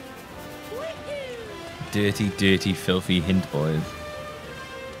they? Dirty, dirty, filthy hint boys.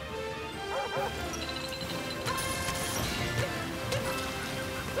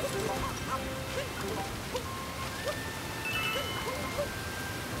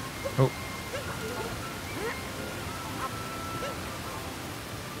 Oh.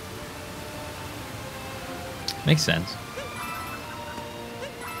 Makes sense.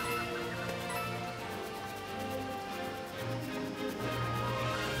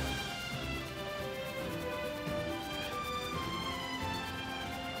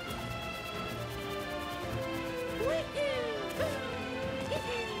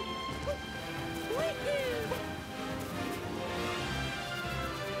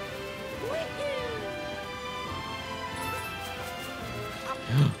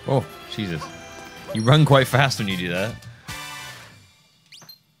 Oh, Jesus. You run quite fast when you do that.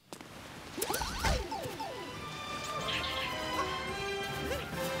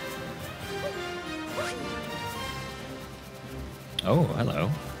 Oh, hello.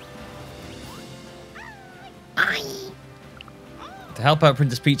 To help out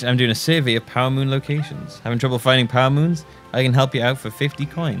Princess Peach, I'm doing a survey of Power Moon locations. Having trouble finding Power Moons? I can help you out for 50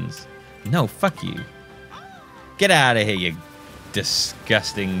 coins. No, fuck you. Get out of here, you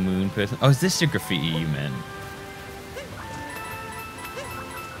disgusting moon person. Oh, is this the graffiti you meant?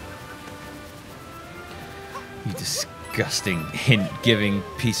 You disgusting hint-giving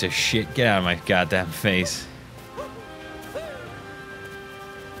piece of shit. Get out of my goddamn face.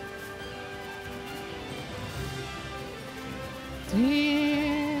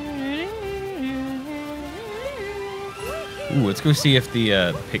 Ooh, let's go see if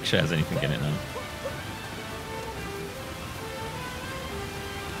the picture has anything in it now.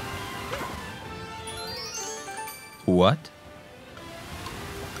 What?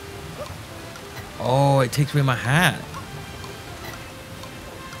 Oh, it takes away my hat.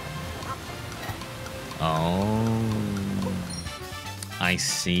 Oh, I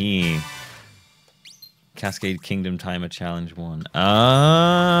see. Cascade Kingdom Timer Challenge 1.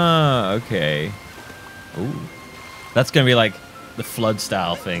 Ah, okay. Ooh. That's going to be like the flood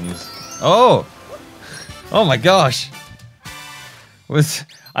style things. Oh! Oh my gosh!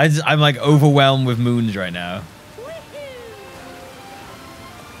 I'm like overwhelmed with moons right now.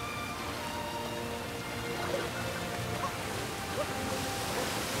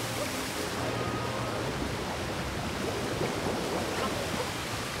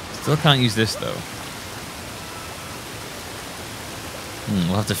 Still can't use this though.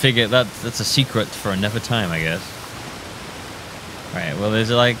 We'll have to figure that's a secret for another time, I guess. Right. Well,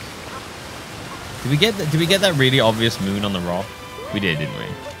 there's like, did we get that really obvious moon on the rock? We did, didn't we?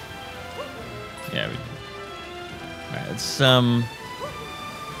 Yeah, we did. All right. Let's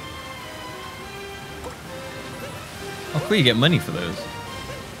Oh, cool. You get money for those.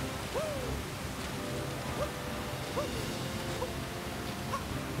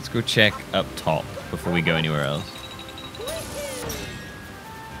 Let's go check up top before we go anywhere else.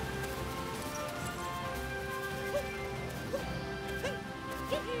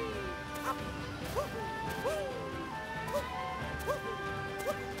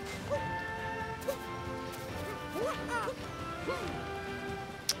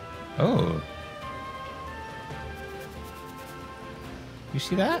 Oh. You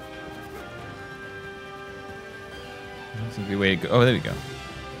see that? That's a good way to go. Oh, there we go.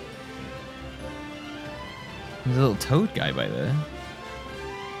 There's a little toad guy by there.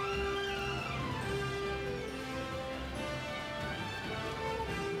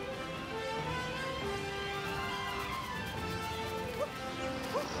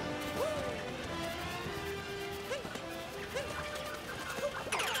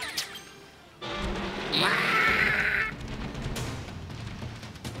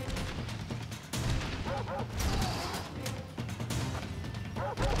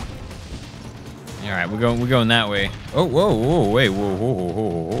 All right, we're going that way. Oh, whoa, whoa, wait, whoa, whoa, whoa,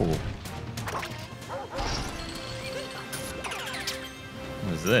 whoa, whoa.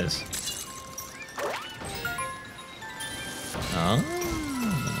 What is this? Oh.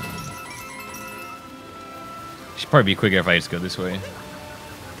 Should probably be quicker if I just go this way.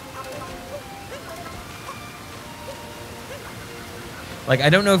 Like, I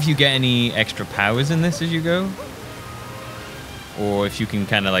don't know if you get any extra powers in this as you go, or if you can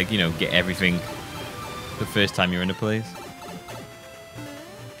kind of like, you know, get everything the first time you're in a place.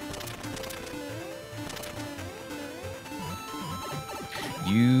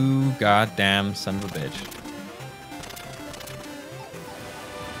 You goddamn son of a bitch.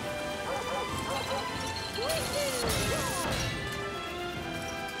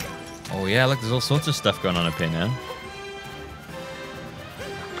 Oh yeah, look, there's all sorts of stuff going on up here now.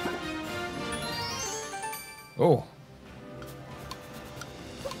 Oh.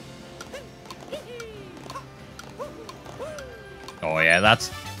 Oh yeah, that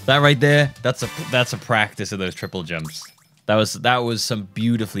right there. That's a practice of those triple jumps. That was some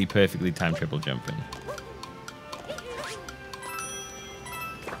beautifully, perfectly timed triple jumping.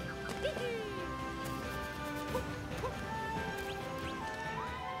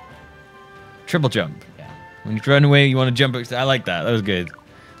 Triple jump. Yeah. When you run away, you want to jump. I like that. That was good.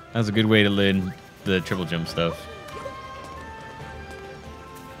 That was a good way to learn the triple jump stuff.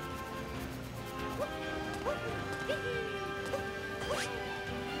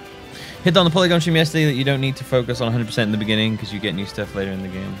 Hit on the polygon stream yesterday that you don't need to focus on 100% in the beginning because you get new stuff later in the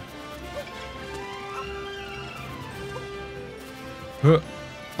game. Huh.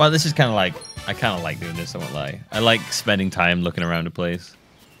 But this is kind of like, I kind of like doing this, I won't lie. I like spending time looking around the place.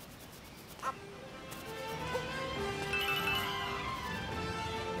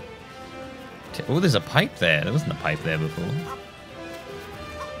 Oh, there's a pipe there. There wasn't a pipe there before.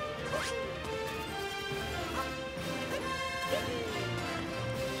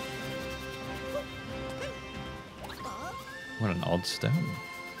 What an odd stone.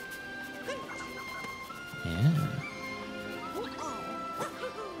 Yeah.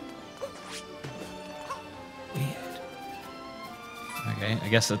 Weird. Okay, I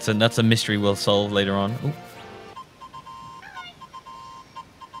guess that's a mystery we'll solve later on. Ooh.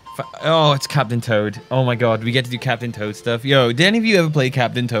 Oh, it's Captain Toad. Oh my god, we get to do Captain Toad stuff. Yo, did any of you ever play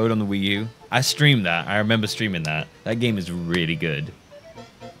Captain Toad on the Wii U? I streamed that. I remember streaming that. That game is really good.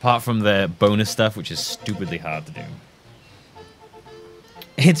 Apart from the bonus stuff, which is stupidly hard to do.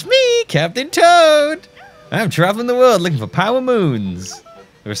 It's me, Captain Toad! I'm traveling the world looking for power moons.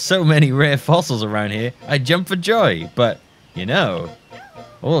 There are so many rare fossils around here, I jump for joy. But, you know...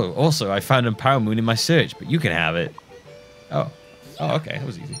 Oh, also, I found a power moon in my search, but you can have it. Oh. Oh, okay, that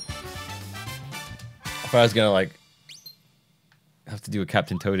was easy. If I was gonna, like, have to do a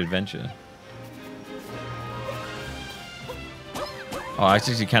Captain Toad adventure. Oh, I was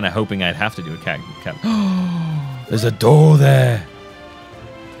actually kind of hoping I'd have to do a Captain... There's a door there!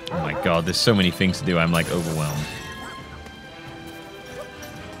 Oh my god, there's so many things to do, I'm, like, overwhelmed.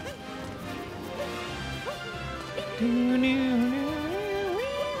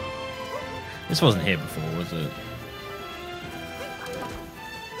 This wasn't here before, was it?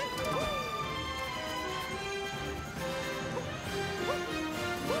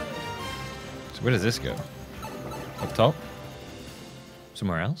 Where does this go? Up top?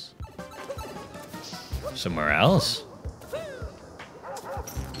 Somewhere else? Somewhere else?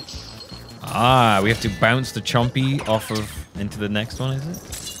 Ah, we have to bounce the Chompy off of into the next one, is it?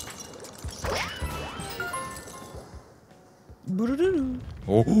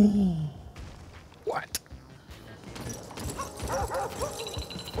 Oh. What?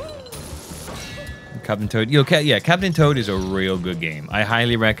 Captain Toad. Yo, yeah, Captain Toad is a real good game. I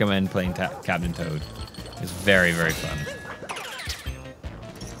highly recommend playing Captain Toad. It's very, very fun.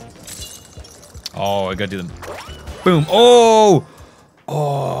 Oh, I gotta do them. Boom. Oh!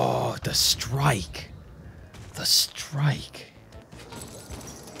 Oh, the strike. The strike.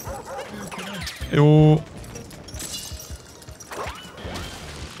 Oh.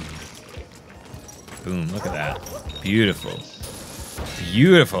 Boom, look at that. Beautiful.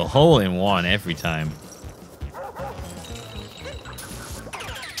 Beautiful. Hole in one every time.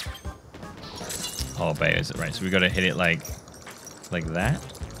 Oh, babe, is it right? So we gotta hit it like that?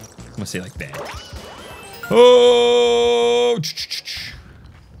 I'm gonna say like that. Oh!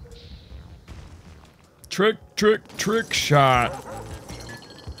 Trick shot.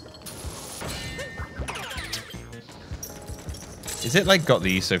 Is it like got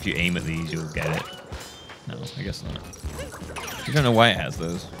these, so if you aim at these, you'll get it? No, I guess not. I don't know why it has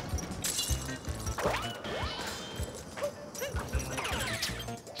those.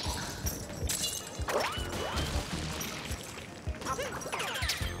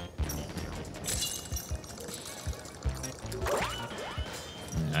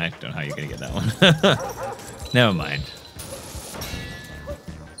 I don't know how you're gonna get that one. Never mind.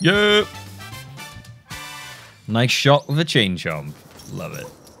 Yep. Nice shot with a chain chomp. Love it.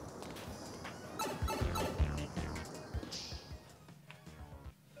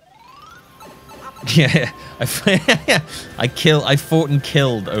 Yeah, I fought and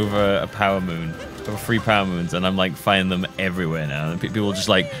killed over a power moon, over 3 power moons, and I'm like finding them everywhere now. And people are just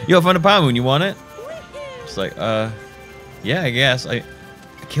like, "Yo, I found a power moon. You want it?" It's like, yeah, I guess. I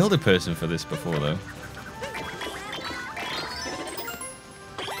killed a person for this before though.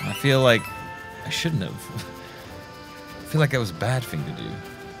 I feel like I shouldn't have. I feel like that was a bad thing to do.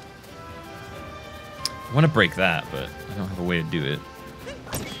 I want to break that, but I don't have a way to do it.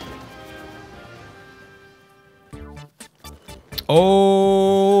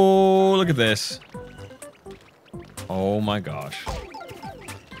 Oh, look at this. Oh my gosh.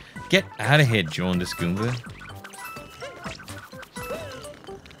 Get out of here, Jaundice Goomba.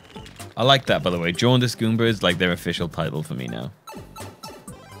 I like that, by the way. Jaundice Goomba is like their official title for me now.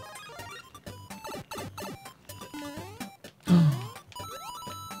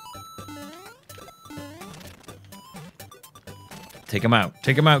 Take him out.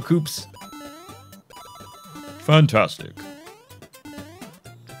 Take him out, Coops. Fantastic.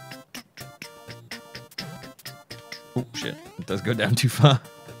 Oh, shit. It does go down too far.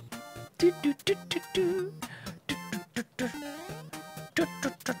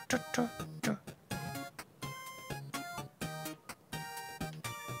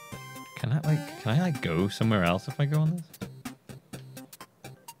 Can I like go somewhere else if I go on this?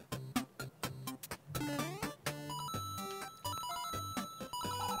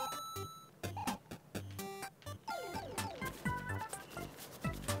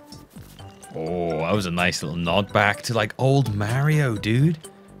 Oh, that was a nice little nod back to like old Mario, dude.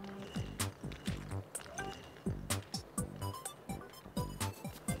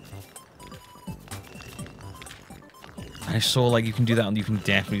 I saw like you can do that and you can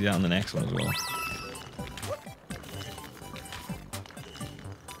definitely do that on the next one as well.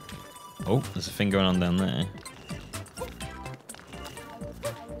 Oh, there's a thing going on down there.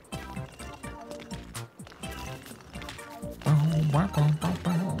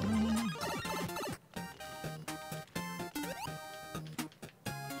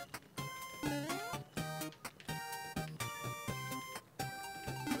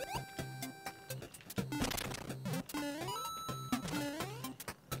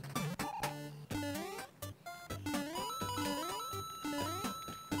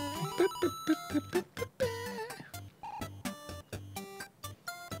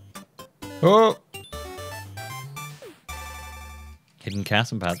 Oh! Hidden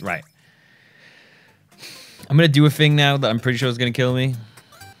cast and paths. Right. I'm going to do a thing now that I'm pretty sure is going to kill me.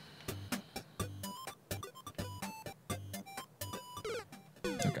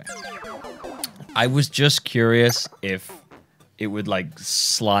 Okay. I was just curious if it would, like,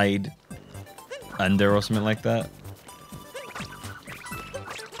 slide under or something like that.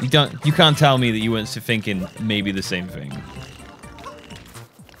 You can't tell me that you weren't thinking maybe the same thing.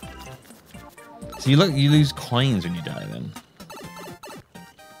 So you lose coins when you die then.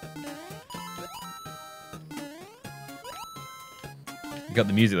 You got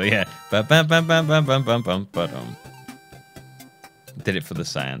the music like, yeah. Bam bam bam bam bam bam bam bam bam. Did it for the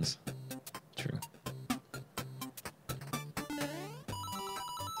science. True.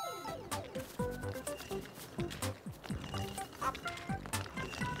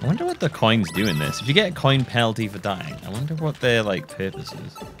 I wonder what the coins do in this. If you get a coin penalty for dying, I wonder what their like purpose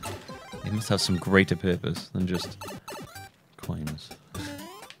is. They must have some greater purpose than just coins.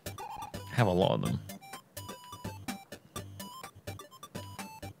 I have a lot of them.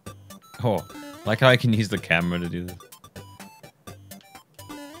 Oh, like how I can use the camera to do this.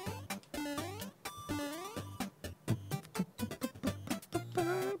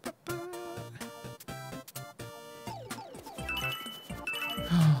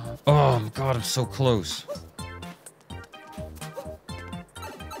 Oh god, I'm so close.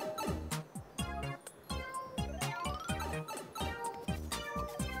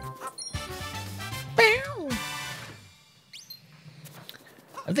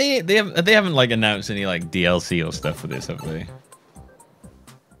 They haven't like announced any like DLC or stuff for this, have they?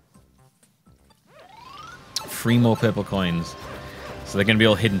 3 more purple coins, so they're gonna be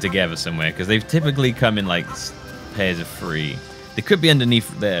all hidden together somewhere because they've typically come in like pairs of 3. They could be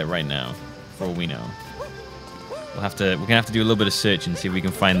underneath there right now, for all we know. We're gonna have to do a little bit of search and see if we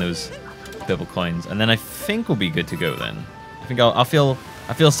can find those purple coins, and then I think we'll be good to go. Then I think I feel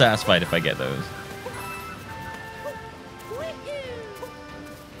satisfied if I get those.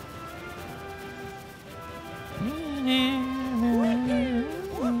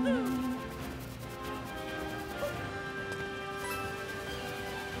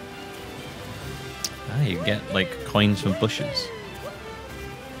 Ah, you get like coins from bushes.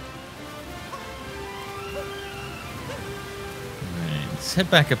 Let's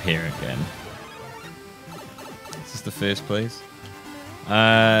head back up here again. This is the first place.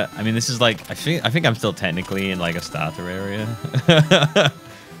 I mean, this is like I think I'm still technically in like a starter area.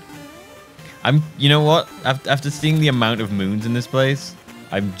 You know what? After seeing the amount of moons in this place,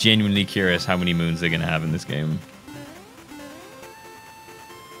 I'm genuinely curious how many moons they're gonna have in this game.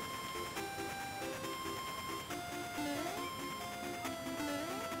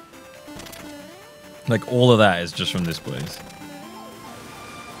 Like all of that is just from this place.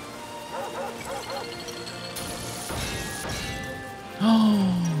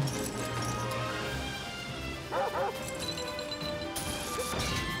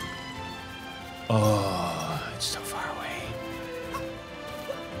 Oh, it's so far away.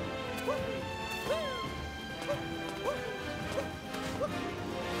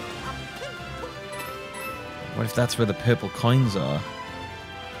 What if that's where the purple coins are?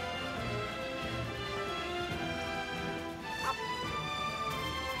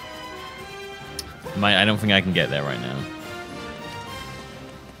 I don't think I can get there right now.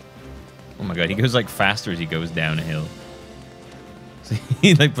 Oh my god, he goes like faster as he goes down a hill. So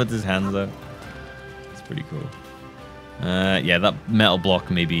he like puts his hands up. It's pretty cool. Yeah, that metal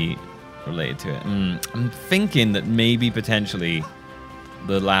block may be related to it. I'm thinking that maybe potentially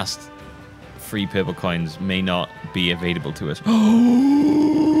the last free purple coins may not be available to us.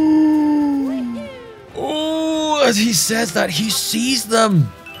 Oh, as he says that, he sees them.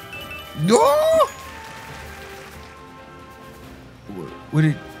 No! What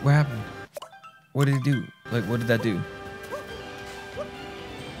happened? What did it do? Like, what did that do?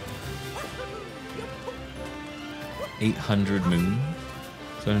 $800 moons?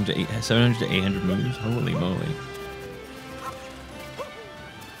 700 to 800 moons? Holy moly.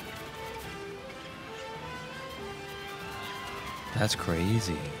 That's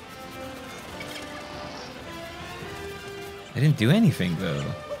crazy. I didn't do anything, though.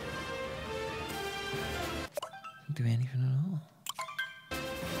 Didn't do anything at all.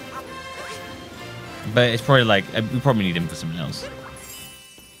 But it's probably like, we probably need him for something else.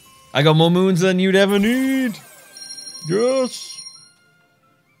 I got more moons than you'd ever need. Yes.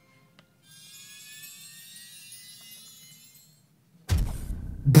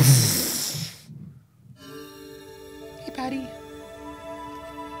 Hey, buddy.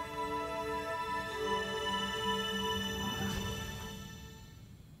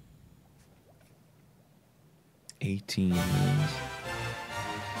 $18 moons.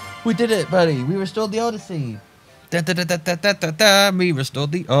 We did it, buddy. We restored the Odyssey. Da, da, da, da, da, da, da, da. We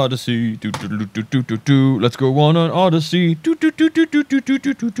restored the Odyssey. Do, do, do, do, do, do, do. Let's go on Odyssey. Do, do, do, do, do, do, do,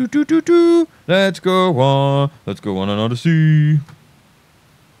 do, do, do, do, do, do. Let's go on. Let's go on Odyssey.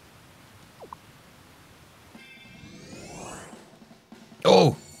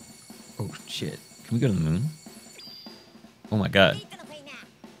 Oh. Oh, shit. Can we go to the moon? Oh, my God.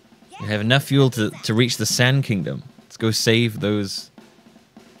 We have enough fuel to reach the Sand Kingdom. Let's go save those...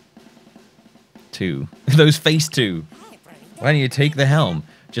 those phase 2. Why don't you take the helm?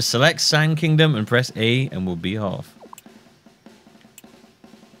 Just select Sand Kingdom and press A and we'll be off.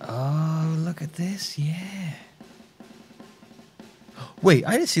 Oh, look at this. Yeah. Wait,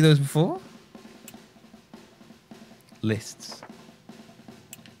 I didn't see those before. Lists.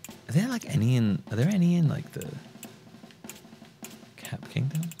 Are there like any in... Are there any in like the... Cap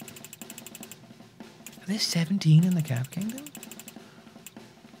Kingdom? Are there 17 in the Cap Kingdom?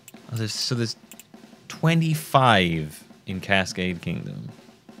 Oh, there's 25 in Cascade Kingdom.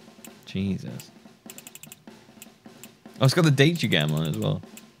 Jesus. Oh, it's got the date you get them on as well.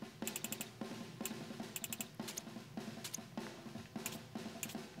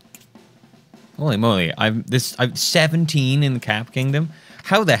 Holy moly! I've 17 in the Cap Kingdom.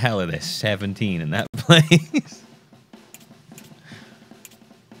 How the hell are there 17 in that place?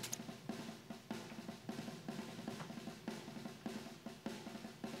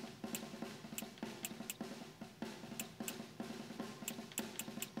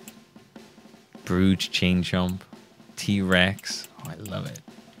 Bruges Chain Chomp, T-Rex. Oh, I love it.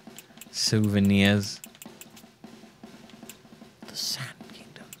 Souvenirs. The Sand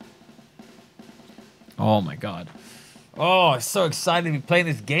Kingdom. Oh my God. Oh, I'm so excited to be playing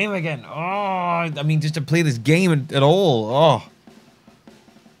this game again. Oh, I mean, just to play this game at all. Oh.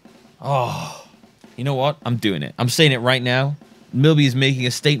 Oh. You know what? I'm doing it. I'm saying it right now. Millbee is making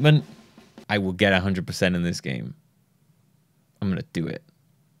a statement. I will get 100% in this game. I'm going to do it.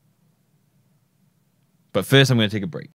 But first, I'm going to take a break.